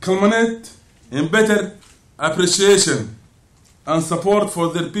culminate in better appreciation and support for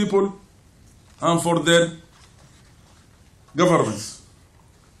their people and for their governments.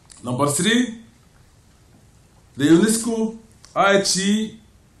 Number three, the UNESCO-IHE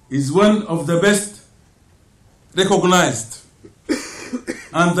is one of the best recognized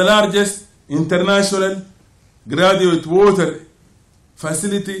and the largest international graduate water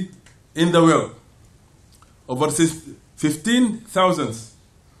facility in the world. Over 15,000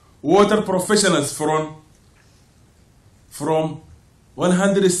 water professionals from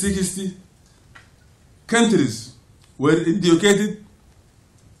 160 countries were educated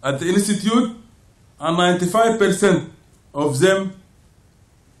at the institute, and 95% of them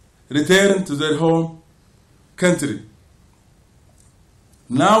returned to their home country.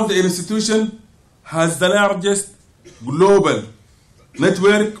 Now the institution has the largest global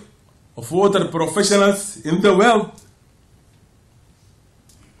network of water professionals in the world.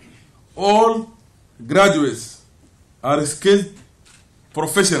 All graduates are skilled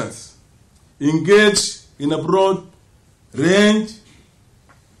professionals engaged in a broad range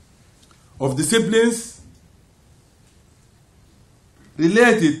of disciplines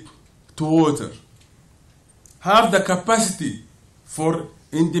related to water, have the capacity for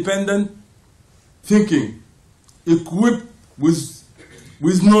independent thinking, equipped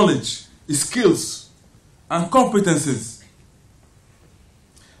with knowledge, skills and competences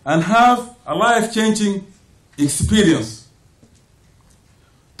and have a life-changing experience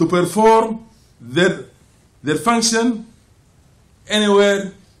to perform their function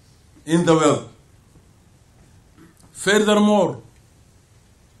anywhere in the world. Furthermore,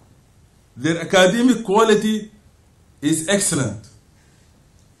 their academic quality is excellent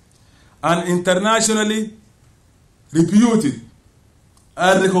and internationally reputed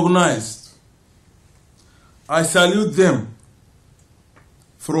and recognized. I salute them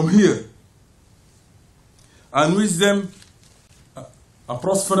from here and wish them a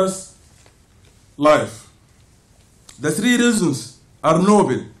prosperous life. The three reasons are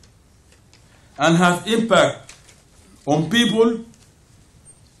noble and have impact on people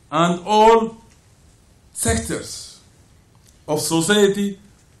and all sectors of society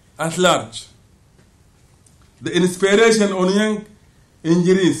at large. The inspiration on young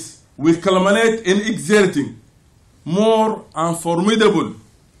engineers will culminate in exerting more and formidable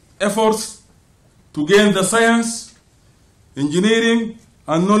efforts to gain the science, engineering,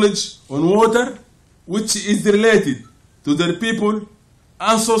 and knowledge on water, which is related to their people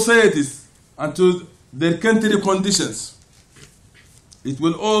and societies and to their country conditions. It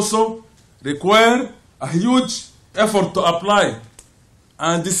will also require a huge effort to apply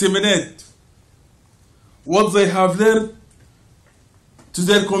and disseminate what they have learned to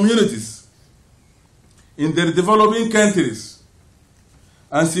their communities in their developing countries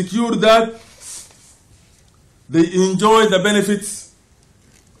and secure that they enjoy the benefits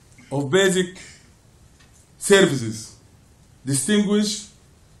of basic services. Distinguished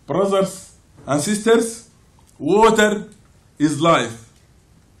brothers and sisters, water is life.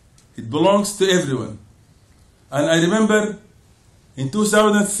 It belongs to everyone. And I remember in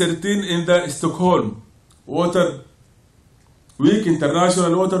 2013 in the Stockholm Water Week,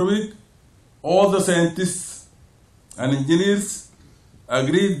 International Water Week, all the scientists and engineers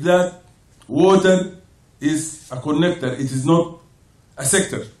agreed that water is a connector. It is not a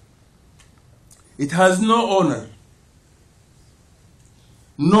sector. It has no owner,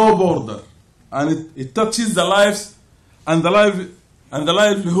 no border, and it touches the lives and the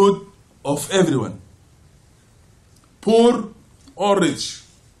livelihood of everyone, poor or rich,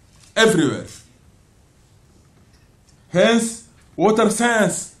 everywhere. Hence, water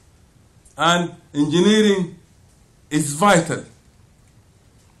science and engineering is vital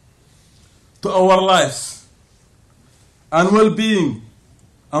to our lives and well-being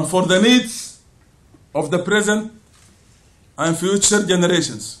and for the needs of the present and future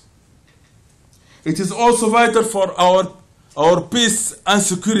generations. It is also vital for our peace and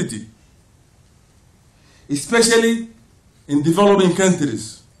security, especially in developing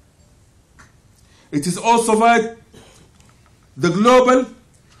countries. It is also vital. The global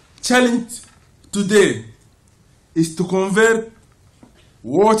challenge today is to convert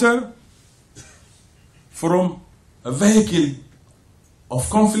water from a vehicle of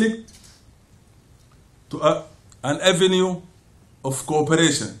conflict to an avenue of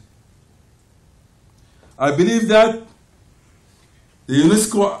cooperation. I believe that the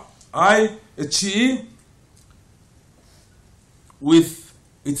UNESCO-IHE, with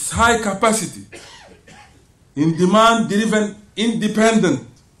its high capacity in demand-driven independent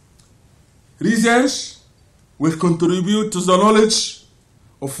research, will contribute to the knowledge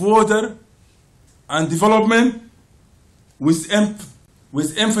of water and development with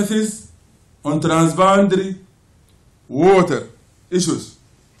emphasis on transboundary water issues.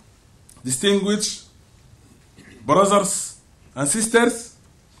 Distinguished brothers and sisters,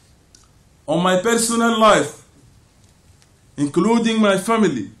 on my personal life, including my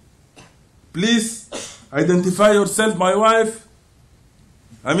family, please identify yourself. My wife,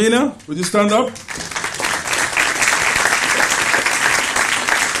 Amina, would you stand up?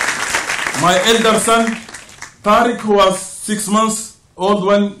 My elder son, Tariq, who was 6 months old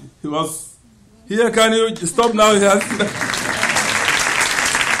when he was here. Can you stop now?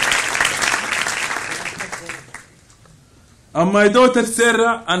 And my daughter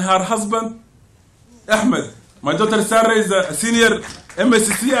Sarah and her husband Ahmed. My daughter Sarah is a senior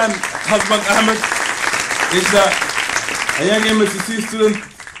MSc and husband Ahmed is a young MSc student,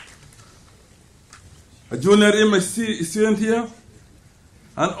 a junior MSc student here.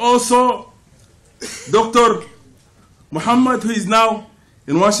 And also Dr. Muhammad, who is now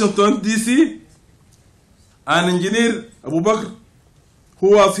in Washington, D.C., and engineer Abu Bakr,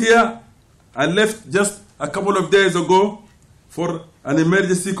 who was here and left just a couple of days ago for an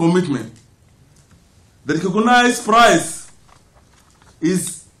emergency commitment. The recognized prize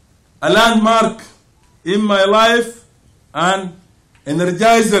is a landmark in my life and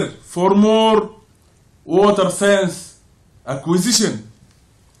energizer for more water science acquisition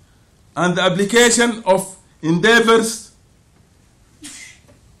and the application of endeavors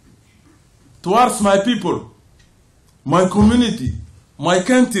towards my people, my community, my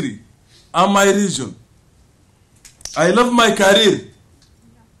country, and my region. I love my career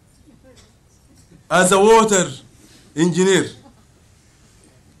as a water engineer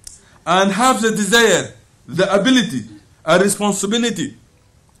and have the desire, the ability, and responsibility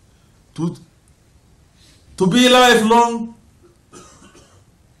to be lifelong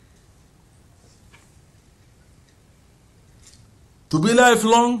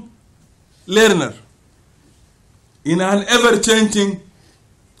learner in an ever-changing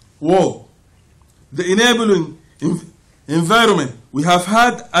world. The enabling environment we have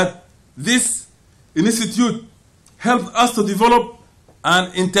had at this institute helped us to develop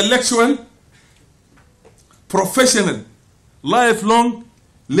an intellectual, professional, lifelong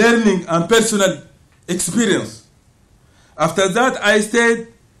learning and personal experience. After that, I stayed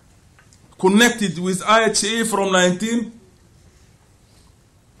connected with IHE from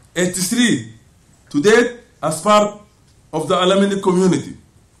 1983 to date as part of the alumni community.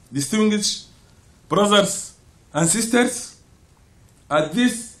 Distinguished brothers and sisters, at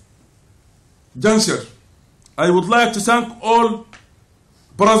this juncture, I would like to thank all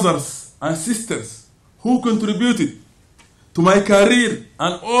brothers and sisters who contributed to my career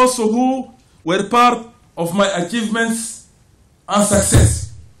and also who were part of my achievements and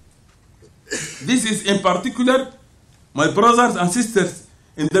success. This is in particular my brothers and sisters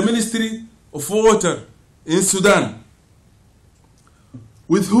in the Ministry of Water in Sudan,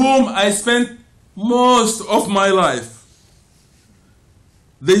 with whom I spent most of my life.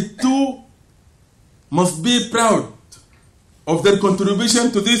 They too must be proud of their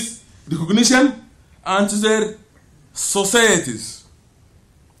contribution to this recognition and to their societies.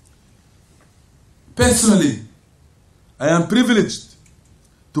 Personally, I am privileged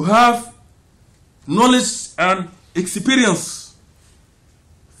to have knowledge and experience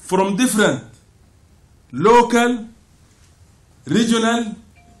from different local, regional,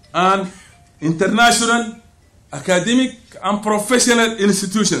 and international academic and professional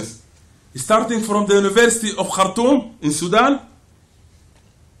institutions, starting from the University of Khartoum in Sudan,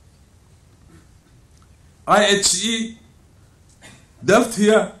 IHE Delft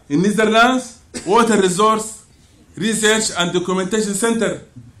here in Netherlands, Water Resource Research and Documentation Center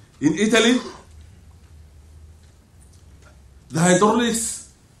in Italy, the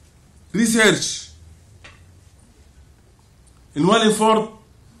Hydraulics Research in Wallingford,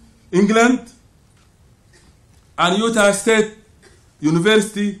 England, and Utah State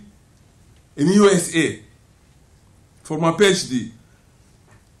University in USA for my PhD,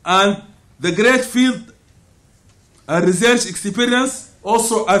 and the great field and research experience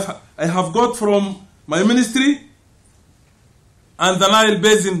also I have got from my ministry and the Nile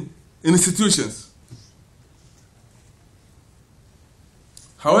Basin institutions.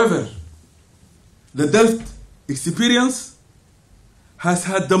 However, the Delft experience has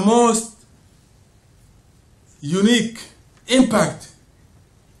had the most unique impact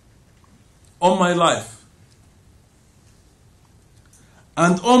on my life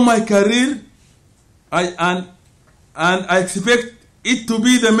and on my career, and I expect it to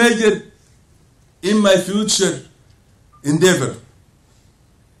be the major in my future endeavor.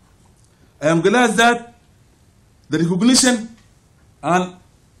 I am glad that the recognition and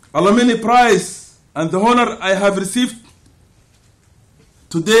alumni prize and the honor I have received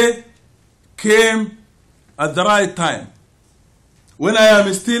today came at the right time, when I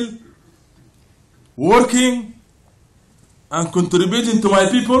am still working and contributing to my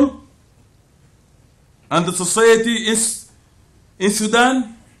people and the society in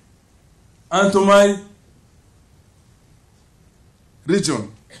Sudan and to my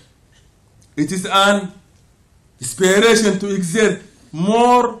region. It is an inspiration to exert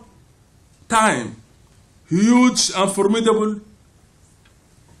more time, huge and formidable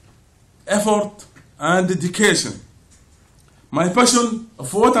effort and dedication. My passion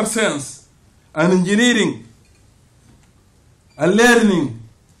of water science and engineering and learning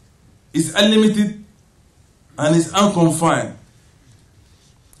is unlimited and is unconfined.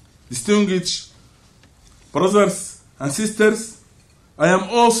 Distinguished brothers and sisters, I am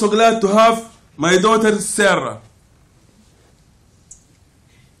also glad to have my daughter Sarah.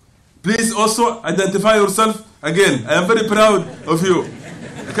 Please also identify yourself again. I am very proud of you.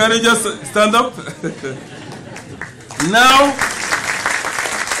 Can you just stand up? Now,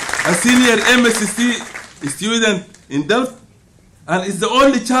 a senior MSc student in Delft, and is the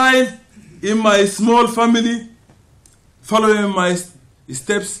only child in my small family following my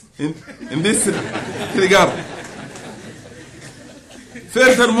steps in this regard.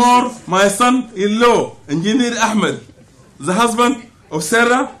 Furthermore, my son-in-law, Engineer Ahmed, the husband of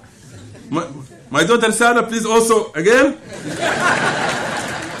Sarah, my daughter Sarah, please also again,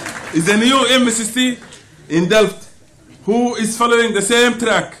 is a new MSc in Delft, who is following the same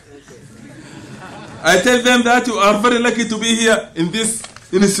track. I tell them that you are very lucky to be here in this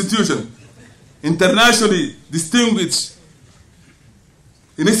institution, internationally distinguished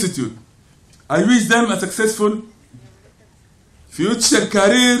institute. I wish them a successful future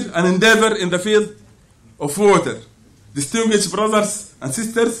career and endeavor in the field of water. Distinguished brothers and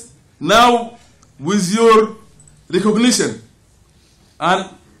sisters, now with your recognition and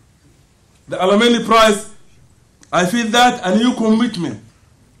the Alumni Prize, I feel that a new commitment,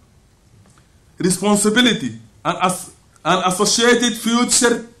 responsibility, and associated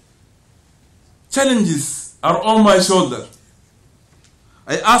future challenges are on my shoulder.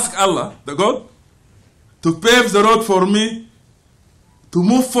 I ask Allah, the God, to pave the road for me to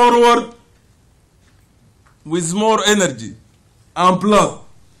move forward with more energy and blood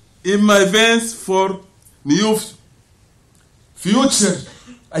in my veins for new future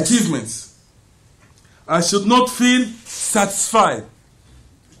achievements. I should not feel satisfied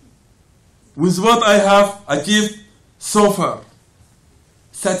with what I have achieved so far.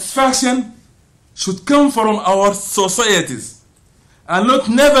 Satisfaction should come from our societies and not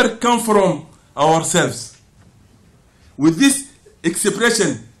never come from ourselves. With this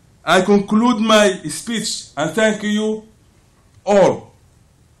expression, I conclude my speech and thank you all,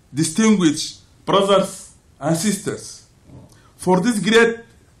 distinguished brothers and sisters, for this great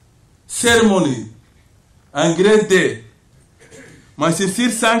ceremony and great day. My sincere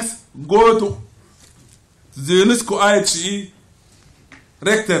thanks go to the UNESCO-IHE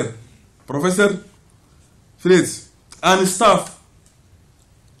Rector, Professor Fritz, and staff,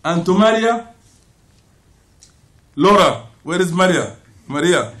 and to Maria, Laura, where is Maria?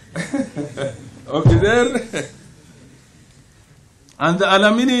 Maria. Okay, there. And the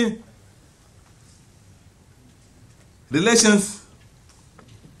Alumni Relations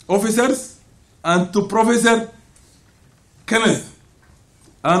Officers, and to Professor Kenneth,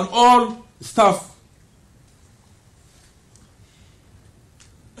 and all staff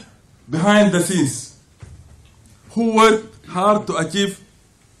behind the scenes who worked hard to achieve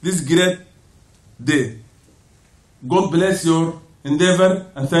this great day. God bless your endeavor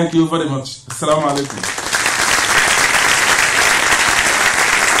and thank you very much. Assalamu alaikum.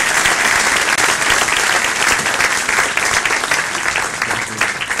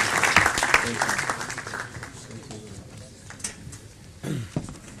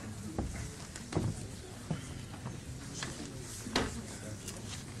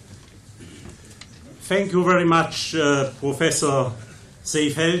 Thank you very much, Professor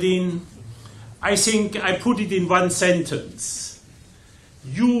Seyfeldin. I think I put it in one sentence.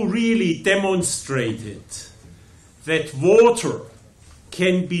 You really demonstrated that water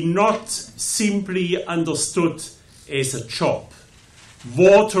can be not simply understood as a job.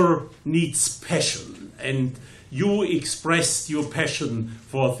 Water needs passion, and you expressed your passion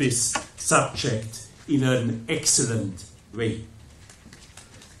for this subject in an excellent way.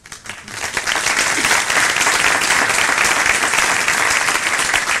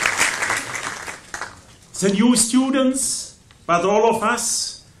 The new students, but all of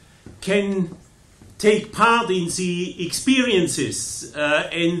us, can take part in the experiences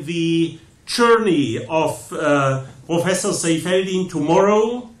and the journey of Professor Seyfeldin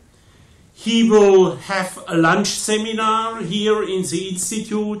tomorrow. He will have a lunch seminar here in the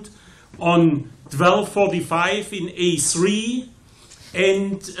Institute on 12:45 in A3,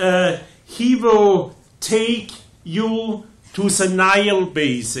 and he will take you to the Nile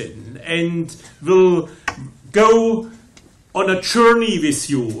Basin and will go on a journey with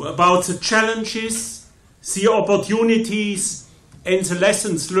you about the challenges, the opportunities, and the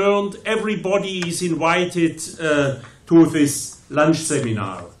lessons learned. Everybody is invited to this lunch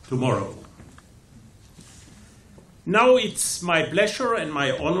seminar tomorrow. Now it's my pleasure and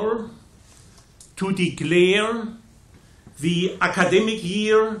my honor to declare the academic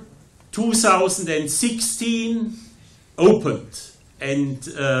year 2016 opened. And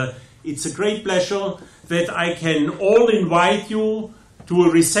it's a great pleasure that I can all invite you to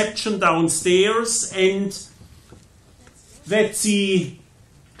a reception downstairs, and that the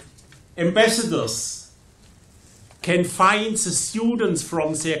ambassadors can find the students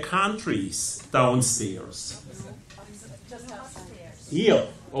from their countries downstairs. Just upstairs. Here,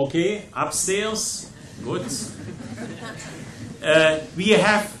 okay, upstairs, good. We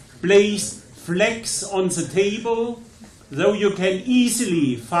have placed flags on the table though you can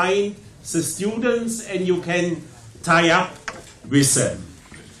easily find the students and you can tie up with them.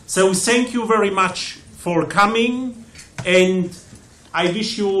 So thank you very much for coming, and I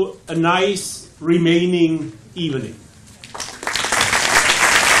wish you a nice remaining evening.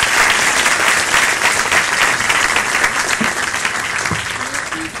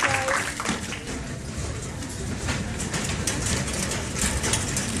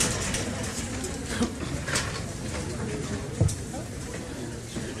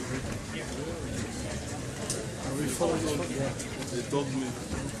 They told me.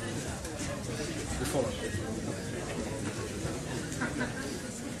 They follow.